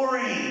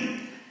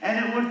boring.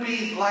 And it would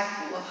be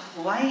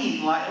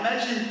lame.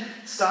 Imagine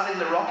starting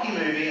the Rocky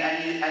movie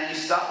and you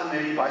start the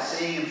movie by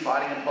seeing him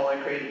fighting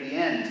Apollo Creed at the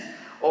end.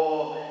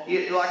 Or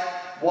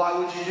why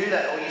would you do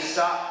that? Or you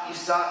start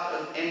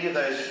any of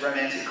those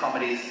romantic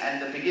comedies,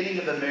 and the beginning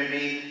of the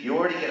movie, you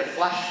already get a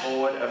flash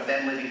forward of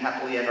them living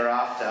happily ever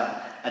after,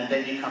 and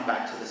then you come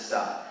back to the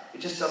start. It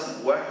just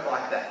doesn't work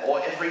like that.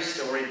 Or every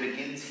story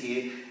begins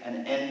here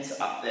and ends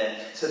up there.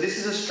 So this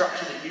is a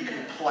structure that you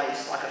can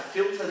place, like a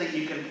filter that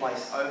you can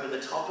place over the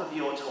top of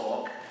your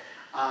talk,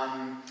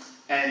 and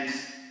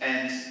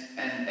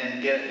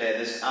get it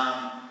there.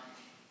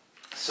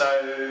 So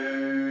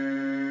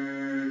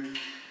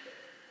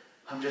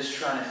I'm just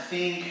trying to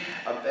think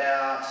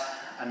about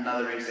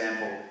another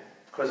example,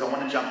 because I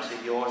want to jump to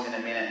yours in a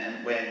minute,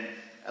 and when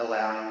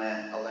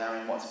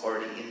allowing what's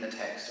already in the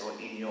text or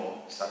in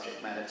your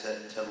subject matter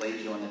to lead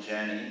you on the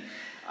journey,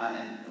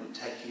 and we'll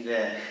take you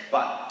there.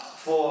 But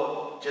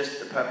for just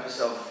the purpose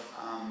of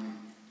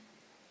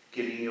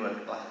giving you a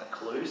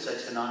clue, so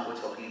tonight we're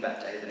talking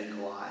about David and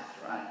Goliath,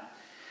 right?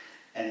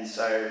 And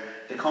so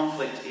the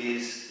conflict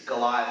is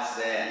Goliath's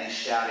there, and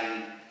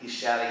he's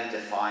shouting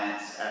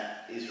defiance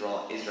at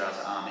Israel's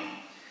army.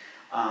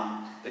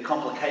 The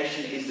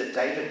complication is that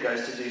David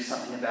goes to do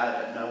something about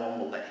it, but no one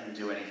will let him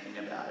do anything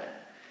about it.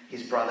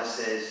 His brother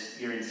says,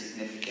 you're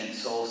insignificant.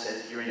 Saul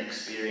says, you're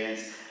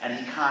inexperienced. And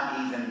he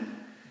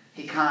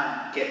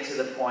can't get to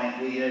the point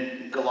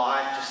where,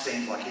 Goliath just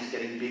seems like he's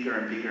getting bigger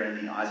and bigger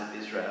in the eyes of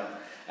Israel.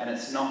 And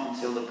it's not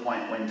until the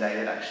point when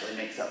David actually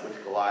meets up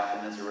with Goliath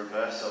and there's a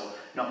reversal,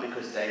 not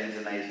because David's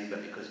amazing,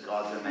 but because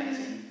God's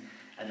amazing.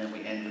 And then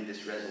we end with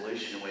this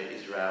resolution where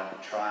Israel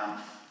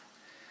triumph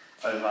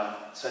over.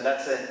 So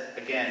that's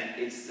again,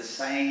 it's the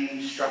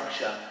same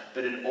structure,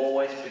 but it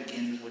always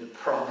begins with a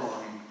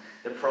problem.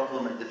 The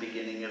problem at the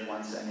beginning of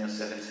 1 Samuel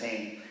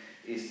 17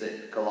 is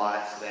that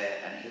Goliath's there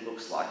and he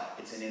looks like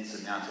it's an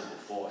insurmountable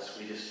force.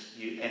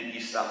 You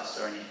start the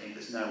story and you think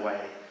there's no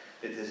way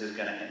that this is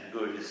going to end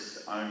good. This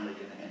is only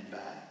going to end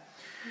bad.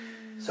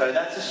 So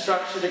that's a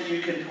structure that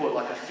you can put,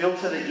 like a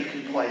filter that you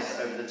can place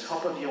over the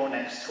top of your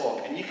next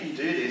talk. And you can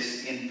do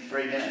this in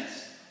 3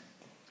 minutes.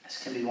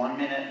 This can be 1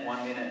 minute,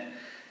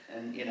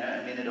 and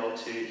a minute or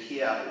two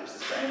here. It was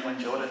the same when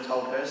Jordan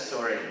told her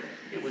story.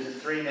 It was a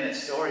 3-minute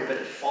story, but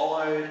it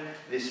followed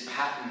this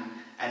pattern.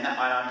 And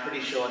I'm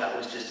pretty sure that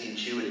was just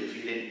intuitive.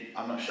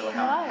 I'm not sure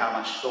how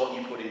much thought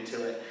you put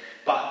into it.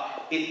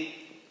 But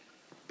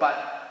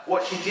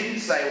what she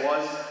didn't say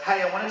was,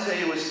 hey, I want to tell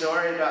you a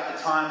story about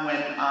the time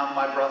when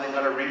my brother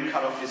got a ring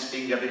cut off his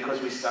finger because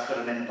we stuck it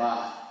in the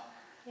bath.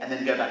 Yeah. And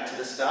then go back to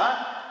the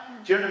start.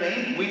 Do you know what I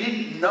mean? We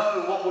didn't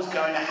know what was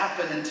going to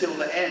happen until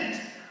the end.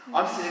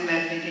 I'm sitting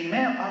there thinking,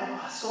 man,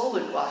 I saw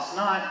Luke last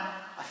night.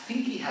 I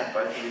think he had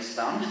both of his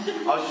thumbs.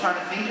 I was trying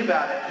to think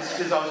about it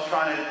because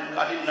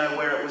I didn't know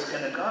where it was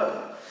going to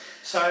go.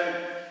 So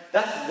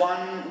that's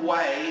one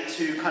way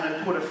to kind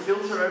of put a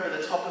filter over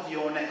the top of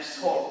your next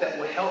talk that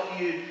will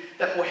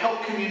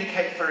help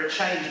communicate for a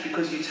change,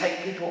 because you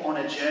take people on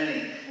a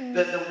journey.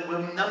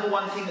 The number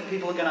one thing that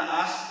people are going to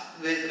ask,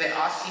 they're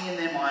asking in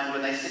their mind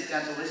when they sit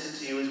down to listen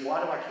to you is,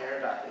 why do I care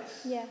about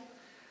this? Yeah.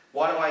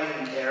 Why do I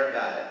even care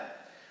about it?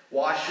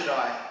 Why should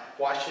I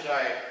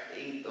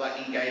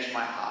engage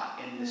my heart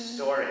in this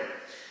story?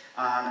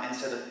 And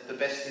so the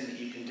best thing that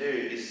you can do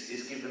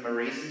is give them a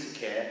reason to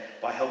care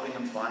by helping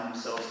them find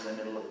themselves in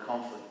the middle of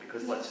conflict.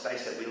 Because let's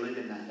face it, we live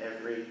in that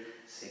every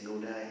single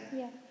day.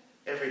 Yeah.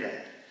 Every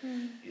day.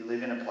 You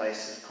live in a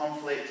place of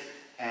conflict,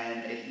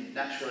 and it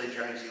naturally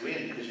drags you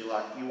in because you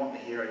want the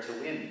hero to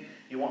win.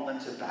 You want them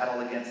to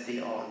battle against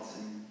the odds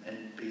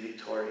and be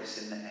victorious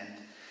in the end.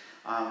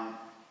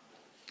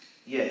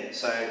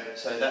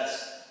 So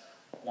that's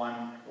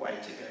one way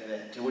to go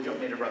there. Would you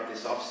want me to rub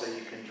this off so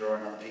you can draw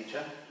another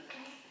picture?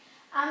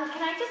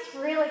 Can I just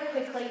really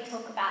quickly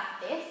talk about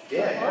this?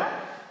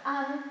 Yeah.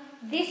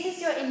 This is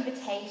your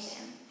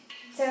invitation.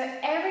 So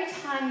every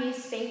time you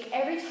speak,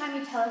 every time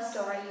you tell a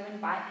story, you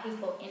invite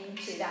people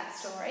into that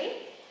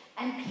story,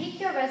 and pick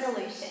your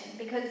resolution,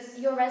 because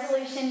your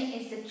resolution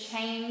is the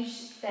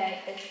changed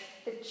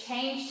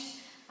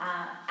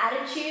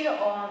attitude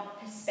or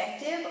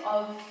perspective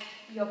of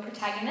your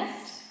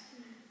protagonist,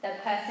 the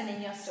person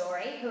in your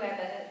story,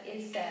 whoever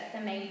is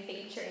the main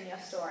feature in your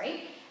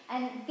story.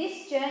 And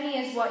this journey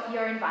is what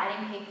you're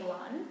inviting people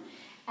on,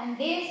 and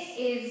this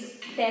is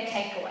their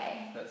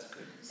takeaway. That's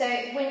good. So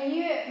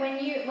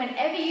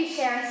whenever you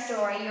share a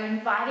story, you're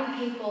inviting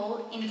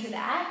people into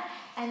that,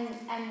 and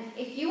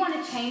if you want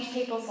to change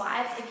people's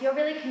lives, if you're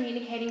really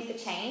communicating for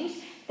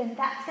change, then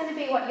that's going to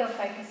be what you're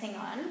focusing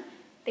on,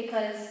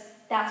 because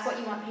that's what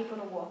you want people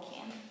to walk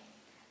in.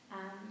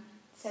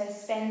 So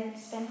spend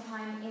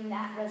time in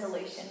that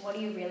resolution. What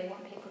do you really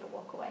want people to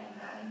walk away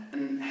knowing?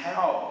 And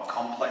how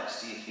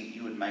complex do you think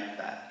you would make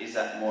that? Is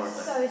that more of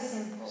a... So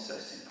simple. So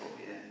simple,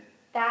 yeah.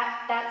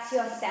 That's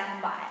your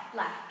soundbite.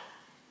 Like,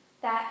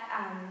 that,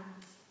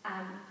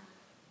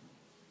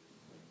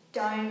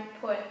 don't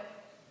put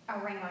a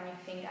ring on your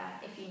finger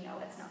if you know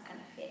it's not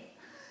going to fit.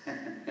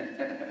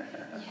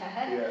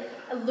 Yeah.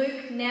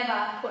 Luke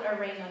never put a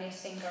ring on his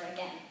finger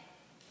again.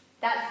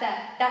 That's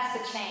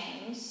the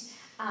change.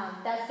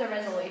 That's the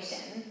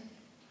resolution.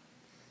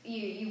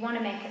 you want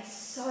to make it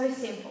so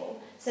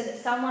simple so that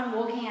someone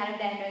walking out of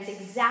there knows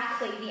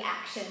exactly the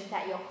action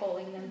that you're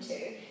calling them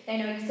to. They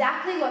know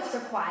exactly what's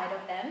required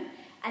of them,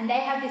 and they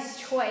have this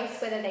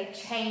choice whether they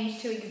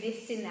change to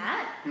exist in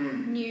that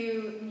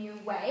new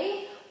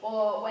way,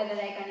 or whether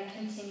they're going to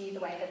continue the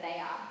way that they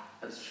are.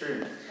 That's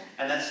true,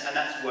 and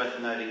that's worth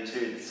noting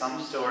too.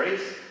 Some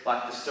stories,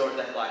 like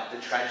the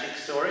tragic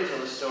stories, or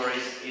the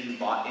stories in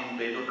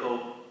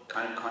biblical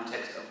kind of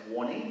context of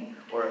warning,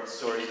 or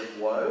stories of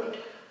woe,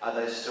 are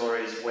those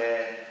stories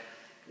where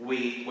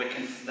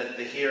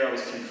the hero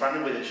is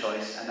confronted with a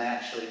choice and they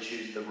actually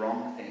choose the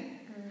wrong thing,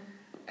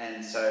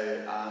 and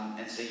so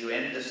you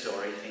end the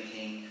story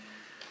thinking,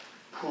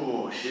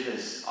 "Poor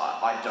shivers!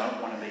 I don't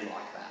want to be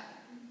like that,"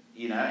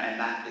 and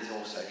that is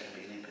also can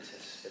be an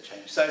impetus for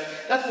change. So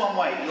that's one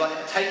way,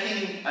 like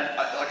taking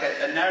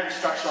a narrative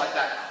structure like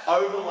that,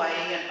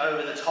 overlaying it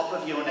over the top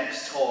of your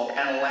next talk,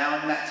 and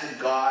allowing that to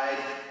guide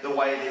the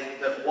way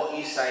that what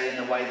you say and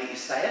the way that you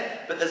say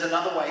it. But there's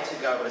another way to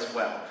go as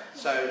well.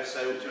 So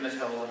do you want to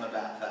tell them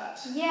about that?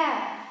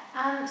 Yeah.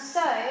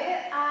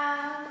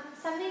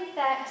 Something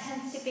that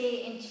tends to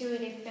be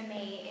intuitive for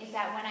me is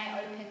that when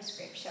I open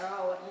scripture,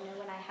 or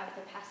when I have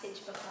the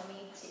passage before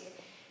me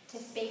to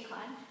speak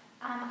on,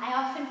 I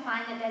often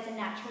find that there's a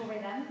natural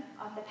rhythm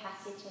of the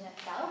passage in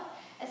itself,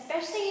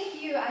 especially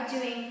if you are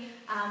doing,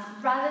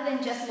 rather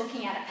than just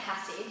looking at a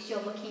passage,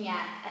 you're looking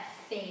at a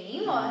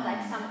theme or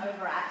like some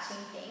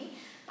overarching theme.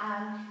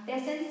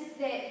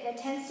 There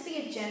tends to be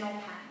a general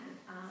pattern,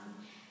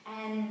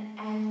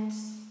 and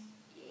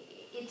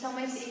it's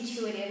almost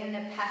intuitive, and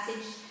the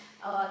passage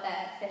or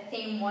the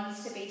theme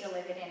wants to be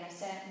delivered in a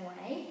certain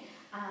way,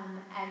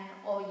 and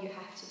all you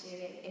have to do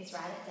is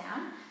write it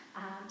down.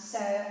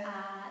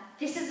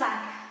 This is like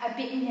a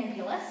bit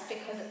nebulous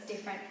because it's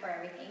different for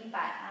everything,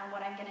 but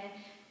what I'm going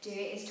to do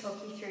is talk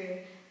you through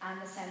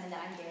the sermon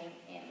that I'm giving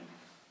in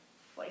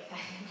 45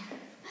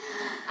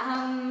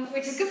 minutes,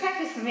 which is good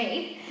practice for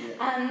me.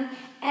 Yeah.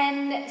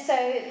 And so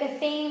the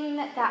theme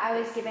that I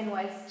was given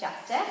was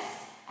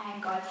justice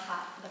and God's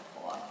heart for the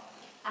poor.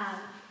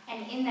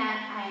 And in that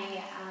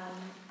I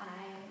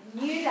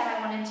knew that I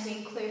wanted to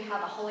include how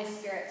the Holy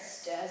Spirit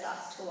stirs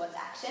us towards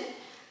action.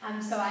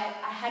 So I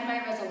had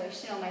my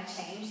resolution or my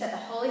change that the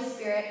Holy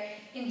Spirit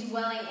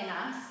indwelling in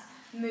us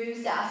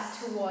moves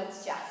us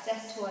towards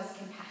justice, towards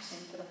compassion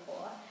for the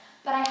poor.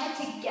 But I had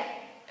to get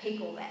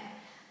people there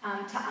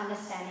to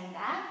understanding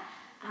that.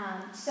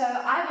 So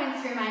I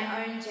went through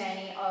my own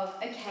journey of,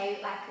 okay,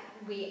 like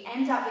we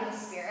end up with the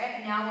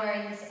Spirit. Now we're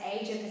in this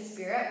age of the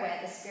Spirit where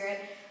the Spirit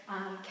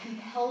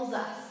compels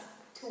us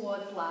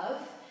towards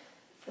love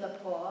for the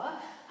poor.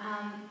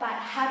 But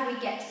how do we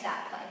get to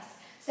that place?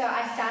 So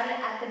I started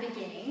at the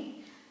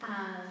beginning,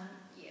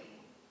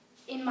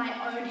 in my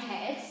own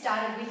head,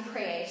 started with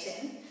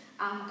creation,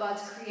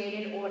 God's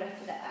created order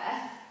for the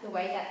earth, the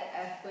way that the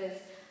earth was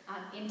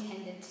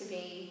intended to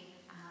be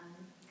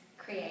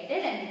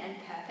created and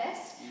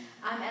purposed.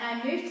 And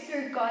I moved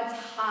through God's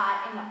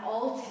heart in the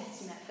Old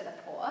Testament for the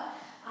poor,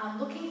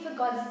 looking for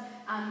God's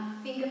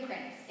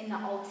fingerprints in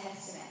the Old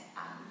Testament,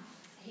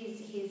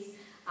 his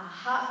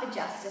heart for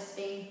justice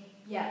being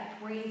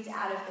breathed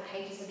out of the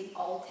pages of the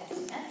Old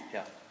Testament.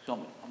 Yeah,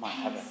 I might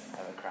have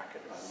a crack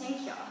at that.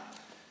 Thank you.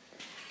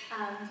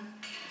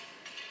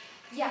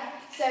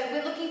 So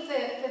we're looking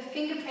for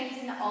fingerprints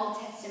in the Old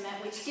Testament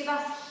which give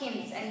us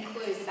hints and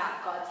clues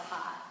about God's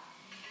heart.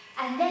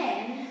 And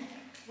then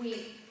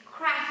we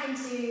crack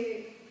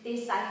into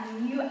this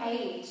new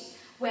age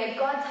where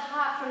God's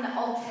heart from the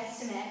Old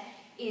Testament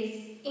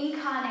is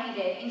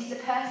incarnated into the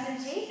person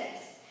of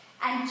Jesus.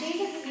 And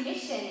Jesus'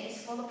 mission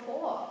is for the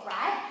poor,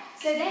 right?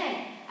 So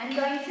then I'm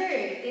going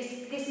through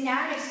this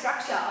narrative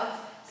structure of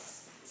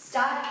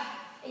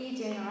are you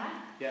doing all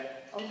right? Yeah.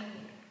 Okay.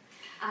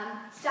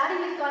 Starting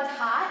with God's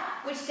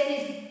heart, which then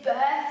is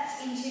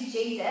birthed into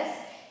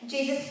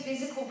Jesus'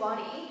 physical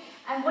body.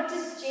 And what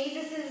does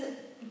Jesus'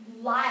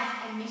 life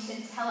and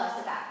mission tell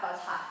us about God's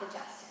heart for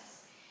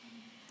justice?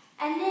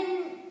 And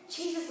then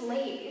Jesus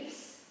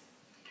leaves.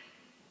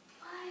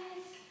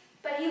 What?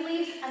 But he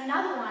leaves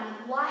another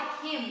one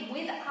like him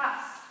with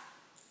us.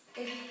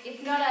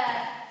 It's not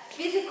a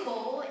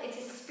physical, it's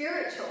a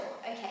spiritual.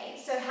 Okay,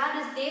 so how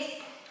does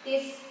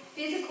this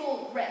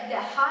physical,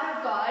 the heart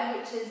of God,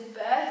 which is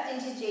birthed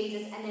into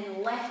Jesus and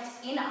then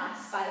left in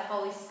us by the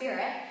Holy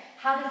Spirit,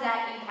 how does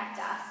that impact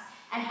us?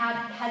 And how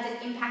has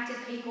it impacted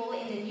people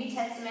in the New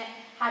Testament?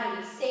 How do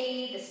we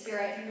see the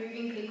Spirit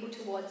moving people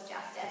towards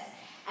justice?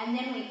 And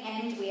then we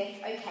end with,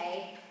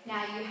 okay,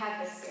 now you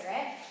have the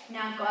Spirit.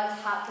 Now God's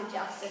heart for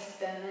justice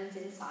burns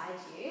inside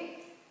you.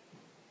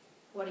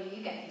 What are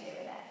you going to do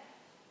with it?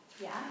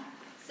 Yeah?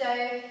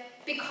 So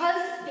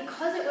because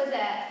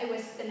it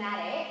was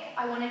thematic,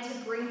 I wanted to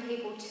bring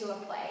people to a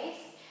place,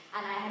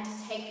 and I had to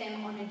take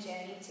them on a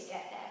journey to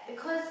get there.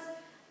 Because,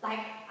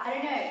 I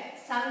don't know,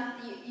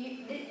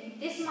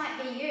 this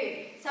might be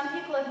you. Some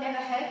people have never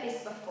heard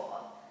this before.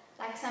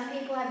 Some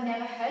people have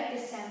never heard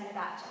this sermon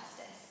about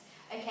justice.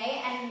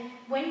 Okay? And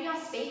when you're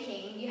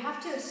speaking, you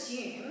have to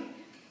assume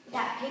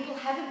that people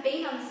haven't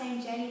been on the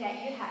same journey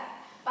that you have.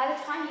 by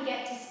the time you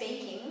get to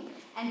speaking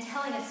and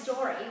telling a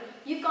story,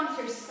 you've gone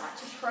through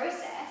such a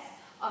process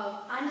of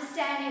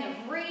understanding,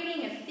 of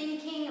reading, of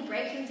thinking, of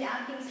breaking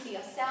down things for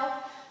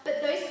yourself,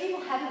 but those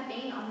people haven't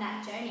been on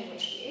that journey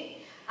with you,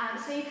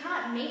 so you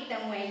can't meet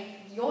them where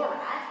you're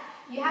at.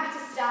 You have to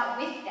start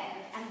with them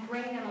and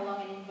bring them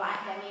along and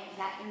invite them in,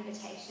 that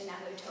invitation that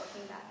we were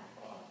talking about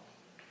before.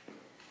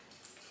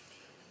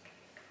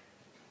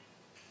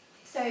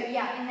 So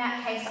yeah, in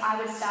that case, I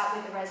would start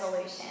with the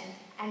resolution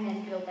and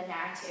then build the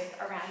narrative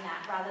around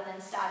that, rather than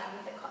starting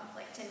with the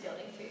conflict and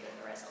building through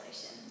the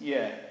resolution.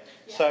 Yeah.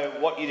 So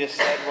what you just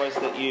said was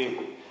that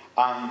you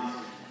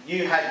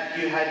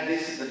had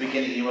this at the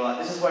beginning. You were like,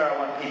 this is where I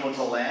want people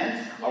to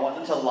land. I want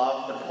them to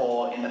love the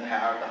poor in the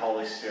power of the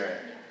Holy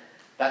Spirit.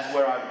 That's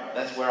where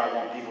I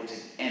want people to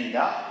end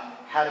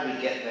up. How do we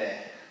get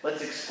there?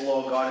 Let's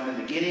explore God in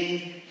the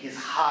beginning, his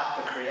heart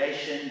for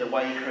creation, the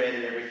way he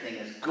created everything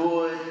is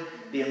good,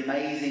 the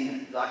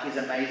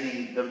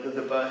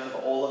birth of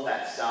all of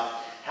that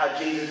stuff, how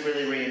Jesus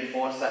really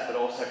reinforced that, but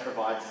also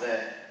provides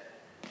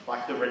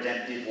the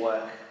redemptive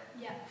work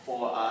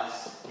for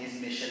us,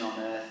 his mission on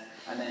earth,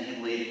 and then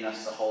him leading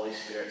us the Holy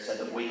Spirit so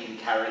that we can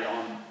carry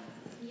on,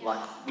 like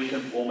we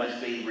can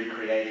almost be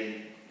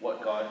recreating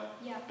what God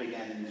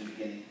began in the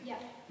beginning. Yeah.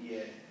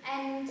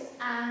 And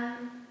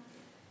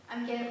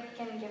I'm going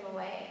to give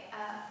away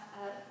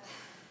a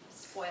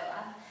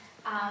spoiler,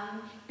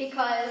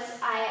 because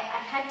I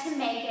had to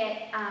make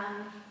it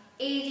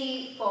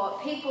easy for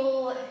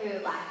people who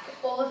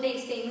all of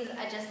these things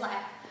are just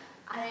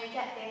I don't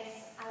get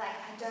this,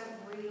 I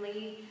don't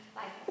really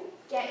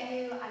get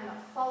you, I'm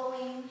not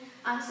following.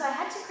 So I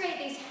had to create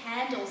these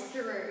handles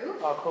through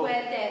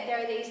where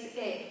there are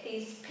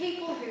these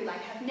people who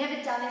have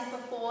never done this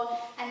before,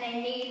 and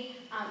they need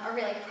a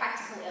really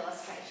practical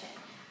illustration.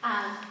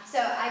 So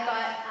I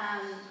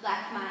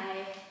got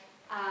my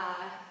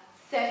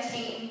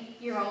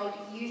 13-year-old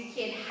youth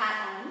kid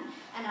hat on,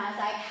 and I was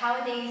like, how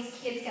are these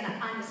kids going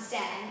to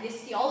understand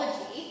this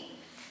theology?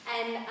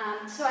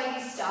 And so I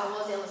used Star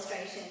Wars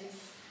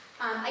illustrations.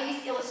 I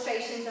used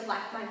illustrations of my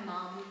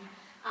mum,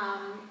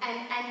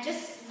 and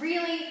just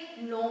really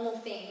normal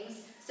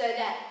things, so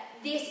that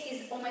this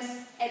is almost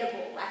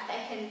edible.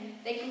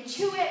 They can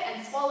chew it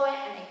and swallow it,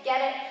 and they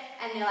get it,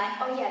 and they're like,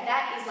 oh yeah,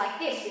 that is like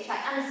this, which I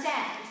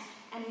understand,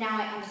 and now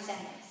I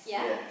understand this.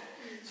 Yeah.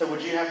 So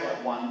would you have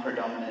one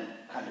predominant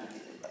kind of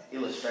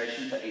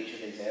illustration for each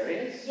of these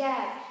areas?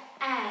 Yeah,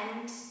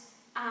 and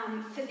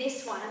for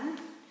this one,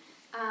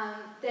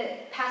 the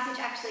passage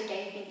actually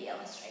gave me the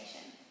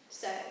illustration,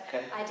 so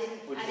I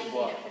didn't need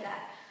it for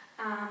that.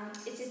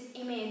 It's this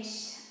image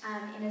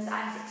in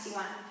Isaiah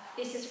 61.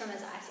 This is from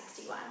Isaiah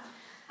 61,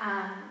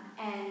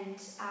 and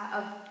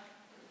of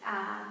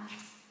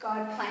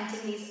God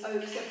planting these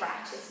oaks of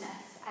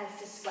righteousness as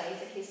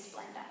displays of his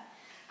splendour.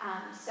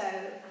 So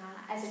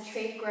as a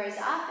tree grows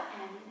up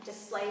and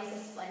displays the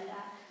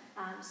splendour,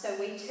 so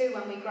we too,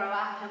 when we grow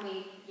up and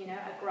we,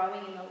 are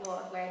growing in the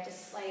Lord, we're a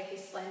display of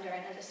his splendour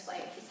and a display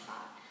of his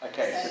heart.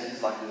 Okay, so this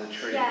is the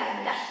tree.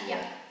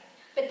 Yeah.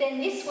 But then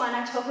this one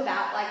I talk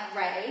about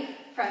Rey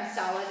from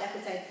Star Wars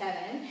Episode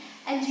 7.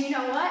 And do you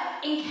know what?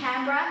 In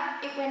Canberra,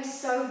 it went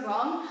so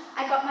wrong.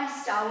 I got my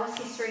Star Wars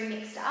history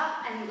mixed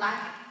up, and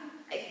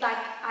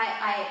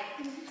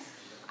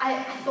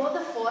I thought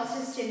the Force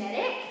was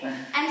genetic.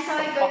 And so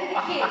I go to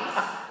the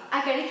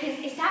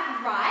kids, is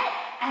that right?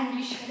 And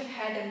you should have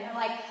heard them. They're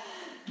like,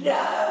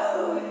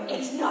 no,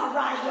 it's not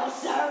right, you're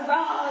so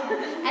wrong.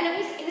 And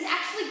it was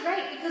actually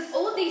great, because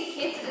all of these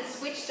kids that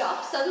switched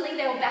off, suddenly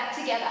they were back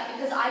together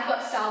because I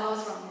got Star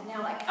Wars wrong, and they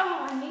were like,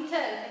 oh, I need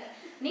to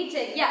make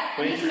sure that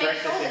it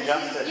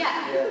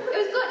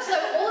was good. So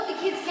all of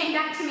the kids came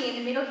back to me in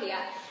the middle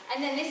here,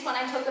 and then this one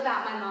I talk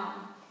about my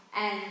mom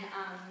and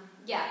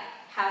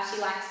how she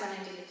likes when I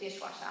do the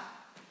dishwasher.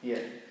 Yeah.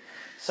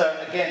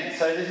 So again,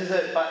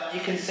 but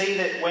you can see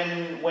that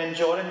when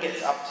Jordan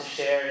gets up to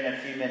share in a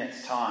few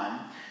minutes'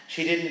 time,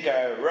 she didn't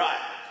go,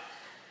 right,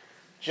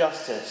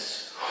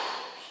 justice.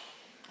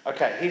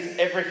 Okay, here's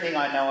everything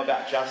I know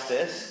about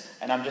justice,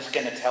 and I'm just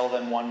going to tell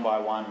them one by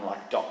one,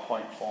 dot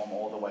point form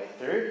all the way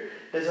through.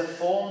 There's a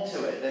form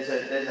to it. There's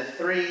a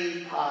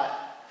 3-part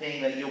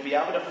thing that you'll be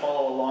able to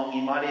follow along.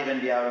 You might even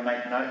be able to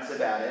make notes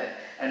about it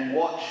and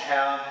watch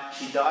how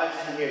she dives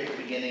in here at the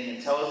beginning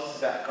and tells us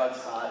about God's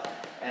heart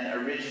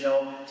and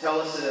original, tell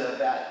us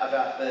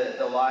about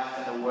the life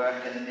and the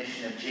work and the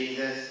mission of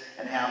Jesus,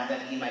 and how then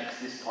he makes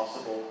this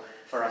possible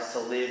for us to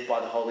live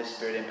by the Holy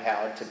Spirit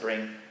empowered to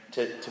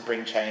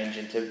bring change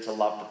and to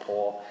love the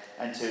poor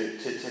and to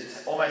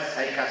almost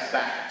take us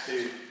back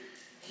to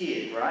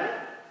here, right?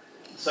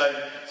 So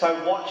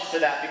watch for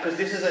that, because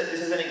this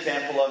is an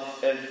example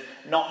of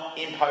not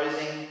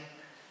imposing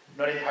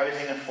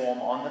a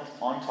form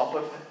on top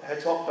of her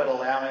talk, but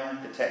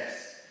allowing the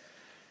text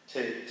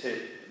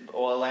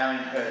or allowing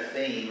her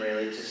theme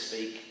really to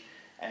speak,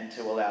 and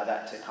to allow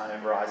that to kind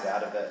of rise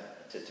out of it,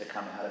 to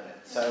come out of it.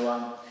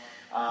 So,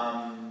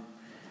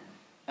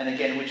 and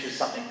again, which is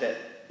something that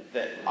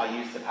I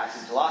used the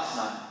passage last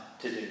night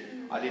to do.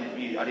 I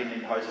didn't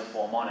impose a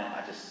form on it.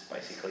 I just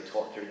basically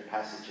taught through the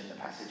passage, and the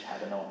passage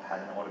had an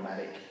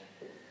automatic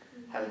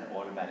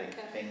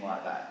thing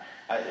like that.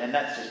 And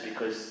that's just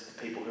because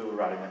the people who were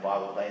writing the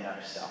Bible, they know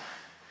stuff,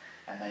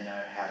 and they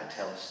know how to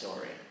tell a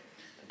story.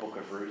 The book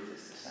of Ruth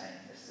is the same.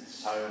 There's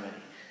so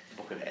many. The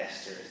book of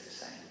Esther is the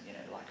same.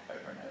 Like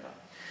over and over.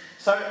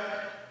 So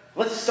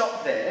let's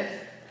stop there.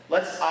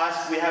 Let's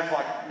ask. We have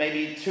like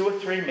maybe 2 or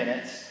 3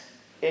 minutes.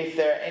 If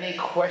there are any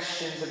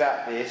questions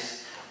about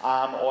this,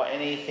 or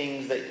any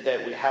things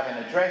that we haven't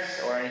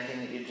addressed, or anything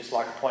that you'd just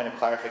like a point of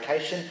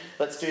clarification,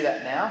 let's do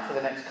that now for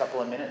the next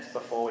couple of minutes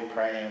before we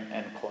pray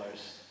and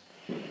close.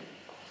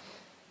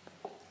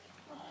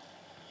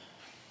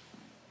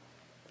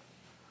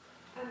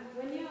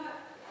 When you're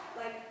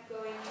like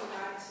going to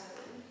write a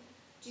sermon,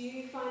 do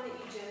you find that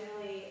you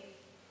generally,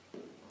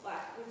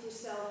 like with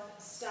yourself,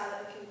 start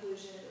at the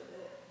conclusion of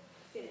the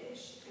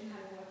finish and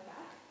kind of work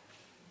back?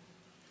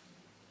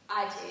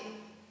 I do,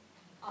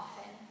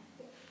 often.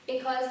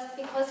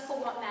 Because for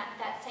what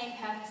that same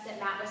purpose that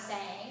Matt was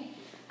saying,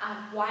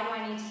 why do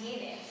I need to hear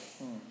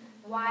this?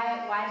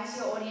 Why does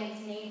your audience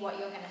need what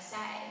you're going to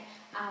say?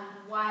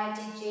 Why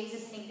did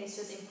Jesus think this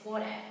was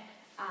important?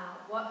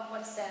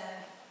 What is the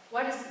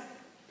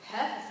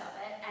purpose of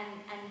it?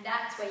 And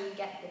that's where you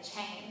get the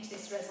change,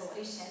 this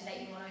resolution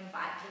that you want to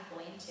invite people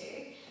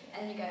into,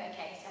 and you go,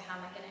 okay, so how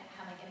am I going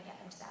to get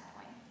them to that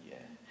point? Yeah.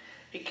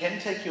 It can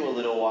take you a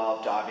little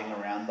while diving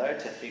around though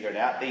to figure it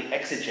out. The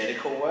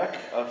exegetical work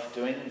of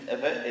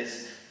it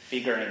is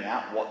figuring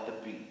out what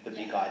the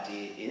big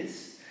idea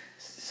is.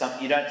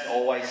 You don't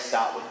always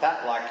start with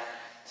that. Like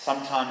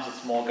sometimes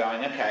it's more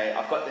going, okay,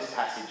 I've got this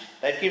passage.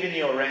 They've given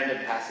you a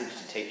random passage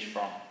to teach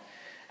from,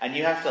 and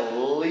you have to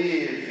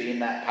live in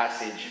that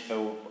passage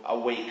for a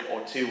week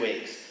or 2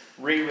 weeks.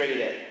 Reread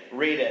it,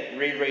 read it,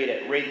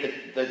 read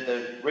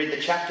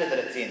the chapter that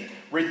it's in,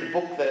 read the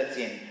book that it's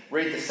in,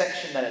 read the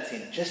section that it's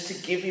in, just to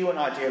give you an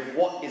idea of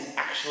what is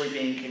actually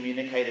being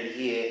communicated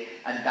here,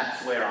 and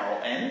that's where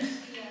I'll end.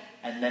 Yeah.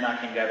 And then I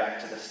can go back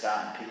to the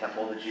start and pick up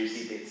all the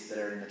juicy bits that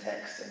are in the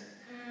text,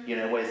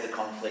 and where's the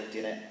conflict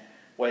in it,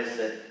 where's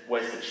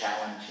the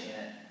challenge in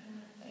it,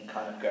 and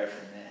kind of go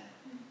from there.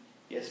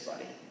 Yes,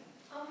 buddy.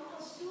 I'm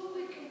still a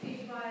bit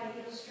confused by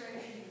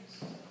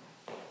illustrations.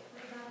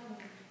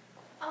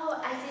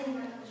 Oh, as in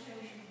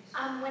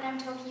when I'm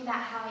talking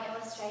about how I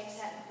illustrate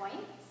certain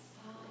points.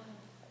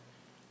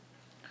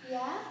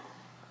 Yeah?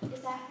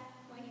 Is that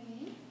what you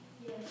mean?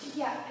 Yes.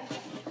 Yeah, okay.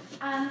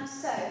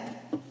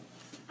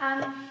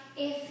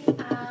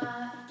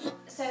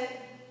 So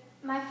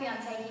my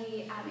fiance,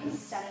 he is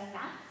studying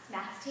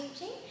maths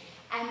teaching,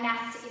 and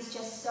maths is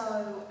just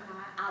so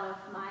out of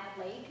my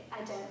league.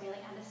 I don't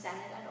really understand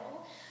it at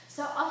all.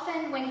 So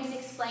often when he's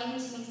explaining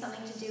to me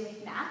something to do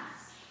with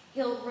maths,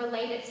 he'll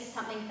relate it to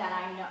something that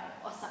I know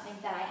or something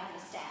that I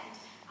understand.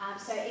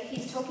 So if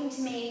he's talking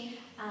to me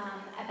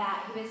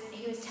about,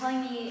 he was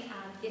telling me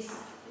this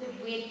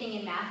weird thing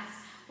in maths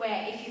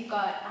where if you've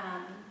got,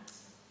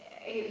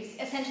 he was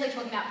essentially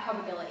talking about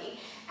probability,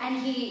 and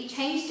he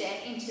changed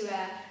it into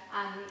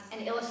an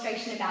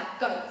illustration about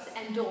goats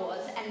and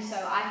doors, and so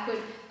I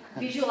could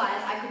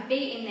visualize, I could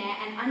be in there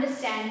and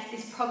understand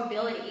this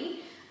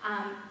probability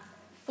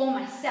for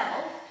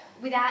myself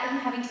without him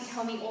having to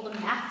tell me all the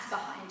maths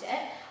behind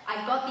it.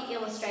 I got the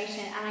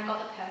illustration and I got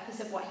the purpose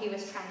of what he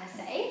was trying to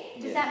say.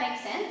 Does that make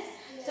sense?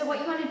 Yeah. So what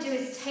you want to do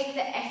is take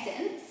the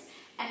essence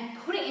and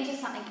put it into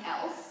something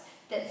else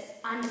that's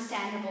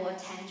understandable or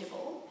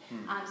tangible,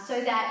 so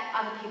that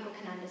other people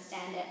can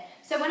understand it.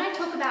 So when I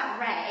talk about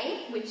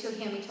Rey, which you'll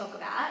hear me talk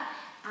about,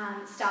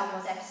 Star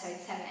Wars Episode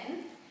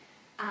 7,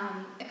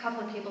 a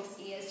couple of people's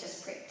ears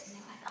just pricked and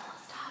they're like, oh,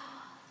 Star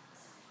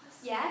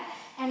Wars. Yeah?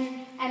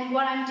 And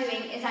what I'm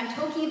doing is I'm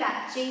talking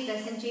about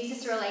Jesus and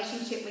Jesus'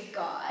 relationship with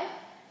God,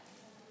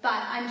 but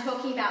I'm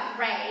talking about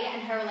Rey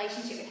and her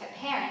relationship with her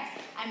parents.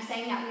 I'm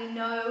saying that we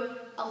know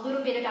a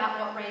little bit about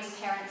what Rey's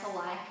parents are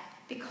like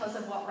because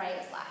of what Rey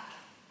is like.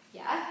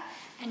 Yeah?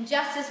 And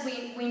just as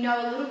we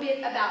know a little bit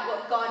about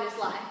what God is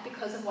like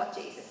because of what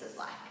Jesus is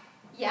like.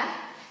 Yeah?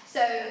 So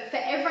for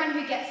everyone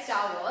who gets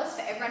Star Wars,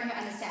 for everyone who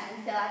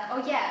understands, they're like,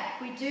 oh yeah,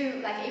 we do,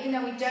 like even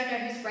though we don't know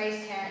who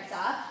Rey's parents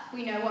are,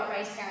 we know what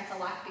Rey's parents are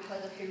like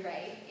because of who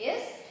Rey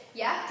is.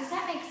 Yeah? Does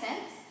that make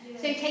sense? Yeah.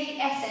 So you take the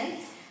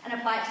essence and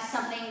apply it to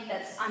something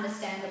that's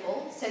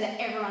understandable so that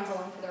everyone's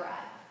along for the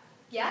ride.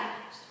 Yeah?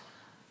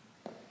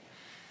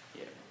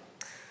 Yeah.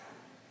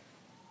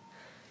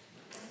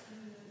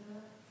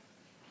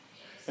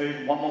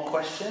 Maybe one more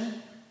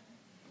question?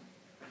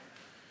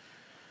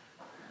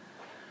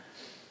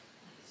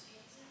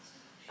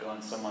 Go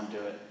on, someone do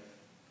it.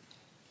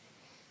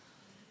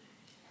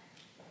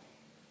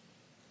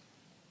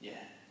 Yeah,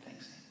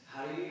 thanks.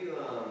 How do you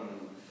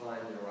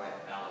find the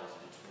right balance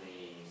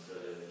between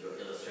sort of your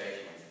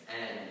illustrations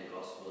and the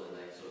gospel and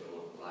like sort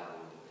of the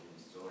Bible and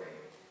the story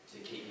to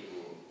keep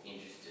people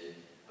interested,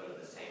 but at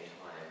the same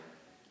time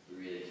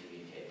really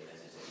communicate the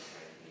message that you're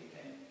trying to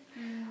communicate?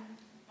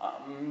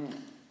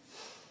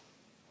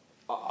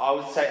 I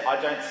would say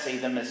I don't see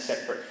them as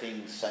separate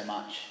things so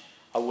much.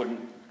 I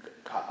wouldn't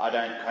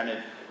kind of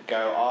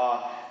go,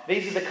 oh,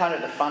 these are the kind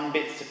of the fun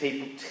bits to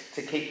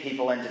keep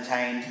people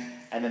entertained,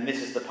 and then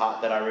this is the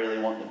part that I really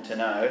want them to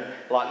know.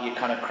 Like you're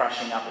kind of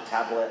crushing up a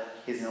tablet.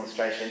 Here's an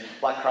illustration.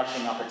 Like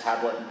crushing up a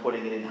tablet and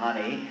putting it in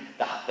honey.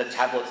 The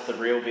tablet's the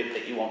real bit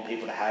that you want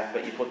people to have,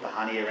 but you put the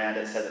honey around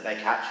it so that they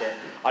catch it.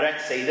 I don't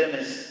see them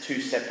as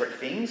two separate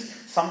things.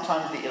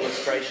 Sometimes the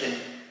illustration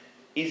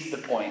is the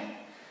point.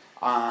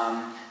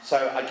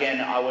 So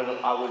again, I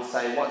would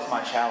say, what's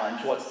my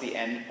challenge? What's the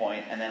end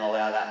point? And then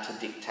allow that to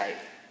dictate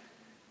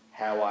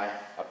how I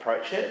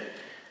approach it.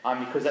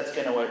 Because that's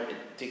going to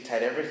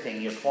dictate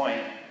everything. Your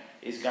point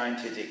is going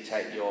to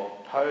dictate your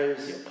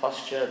pose, your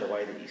posture, the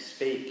way that you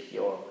speak,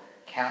 your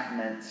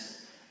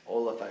countenance,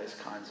 all of those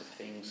kinds of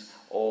things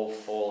all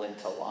fall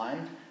into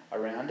line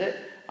around it.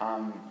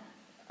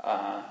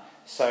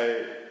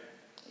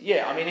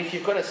 Yeah, I mean, if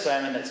you've got a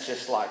sermon that's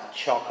just like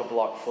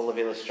chock-a-block full of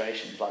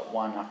illustrations, like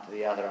one after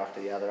the other,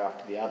 after the other,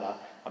 after the other,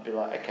 I'd be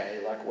like,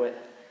 okay, like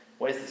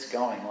where's this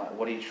going? Like,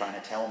 what are you trying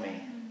to tell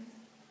me?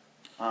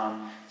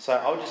 So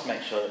I'll just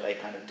make sure that they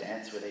kind of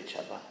dance with each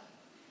other.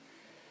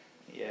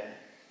 Yeah.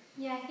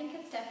 Yeah, I think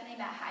it's definitely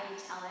about how you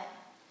tell it.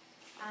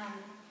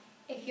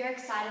 If you're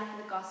excited for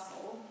the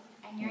gospel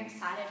and you're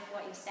excited for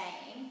what you're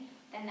saying,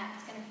 then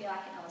that's going to feel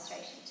like an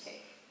illustration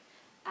too.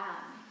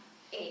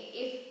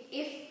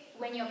 If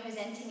when you're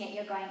presenting it,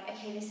 you're going,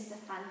 okay, this is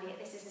a fun bit,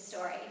 this is a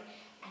story,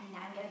 and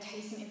now I'm going to tell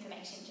you some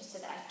information just so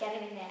that I get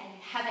it in there and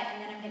have it,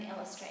 and then I'm going to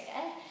illustrate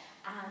it,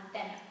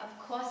 then of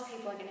course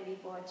people are going to be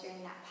bored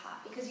during that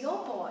part because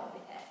you're bored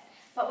with it.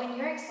 But when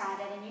you're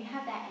excited and you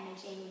have that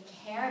energy and you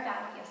care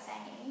about what you're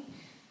saying,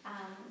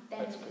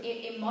 then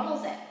it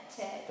models it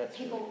to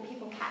people.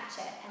 People catch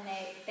it and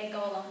they go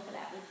along for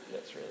that with you.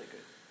 That's really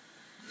good.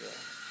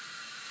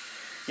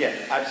 Yeah. Yeah,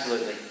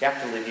 absolutely. You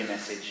have to live your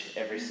message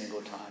every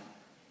single time.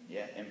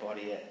 Yeah,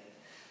 embody it.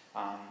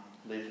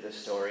 Live the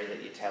story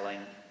that you're telling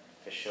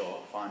for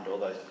sure. Find all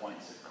those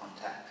points of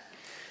contact.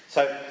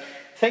 So,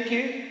 thank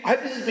you. I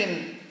hope this has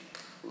been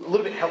a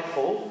little bit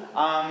helpful.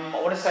 I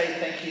want to say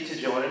thank you to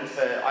Jordan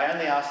I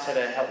only asked her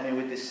to help me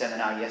with this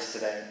seminar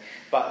yesterday,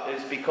 but it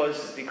was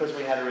because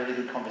we had a really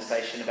good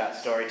conversation about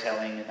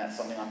storytelling, and that's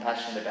something I'm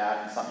passionate about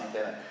and something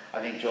that I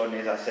think Jordan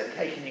is. I said,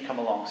 hey, can you come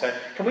along? So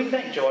can we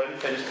thank Jordan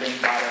for just being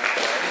part of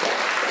today?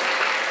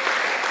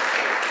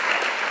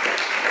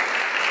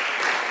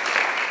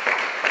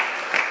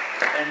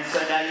 And so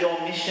now your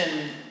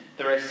mission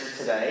the rest of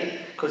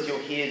today, because you'll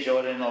hear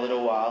Jordan in a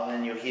little while and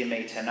then you'll hear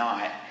me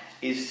tonight,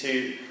 is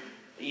to,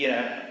 you've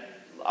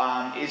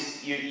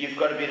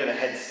got a bit of a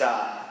head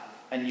start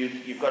and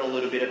you've got a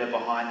little bit of a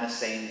behind the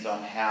scenes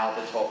on how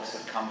the talks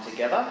have come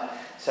together.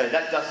 So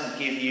that doesn't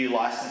give you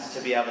license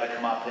to be able to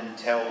come up and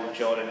tell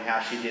Jordan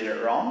how she did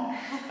it wrong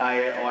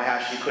or how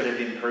she could have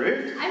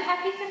improved. I'm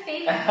happy for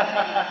feedback.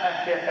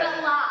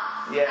 But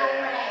laugh.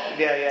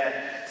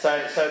 Yeah.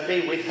 So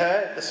be with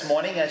her this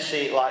morning as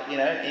she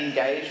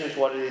engage with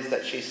what it is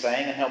that she's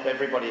saying and help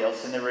everybody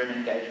else in the room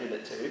engage with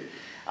it too.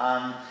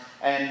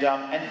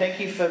 And thank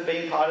you for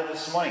being part of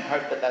this morning.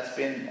 Hope that's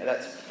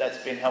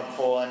been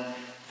helpful, and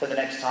for the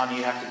next time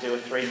you have to do a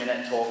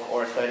 3-minute talk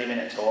or a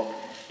 30-minute talk,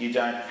 you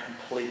don't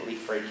completely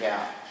freak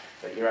out,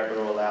 but you're able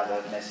to allow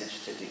the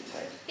message to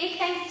dictate. Big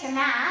thanks to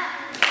Matt.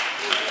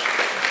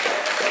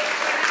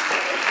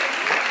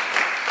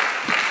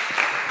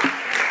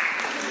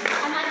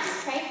 I might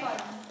just pray for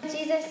them.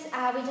 Jesus,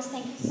 we just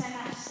thank you so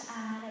much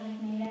that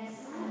you've made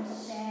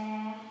us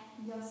share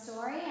your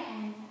story,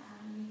 and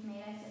you've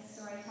made us a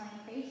storytelling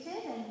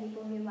priesthood and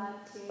people who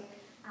love to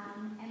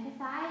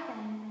empathise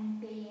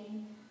and be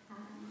in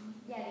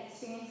the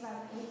experience of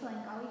other people.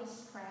 And God, we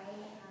just pray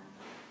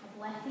a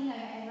blessing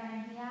over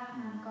everyone here.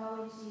 God,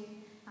 would you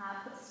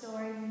put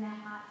stories in their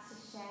hearts to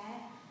share?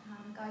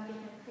 God, give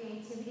them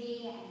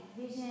creativity and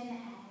vision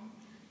and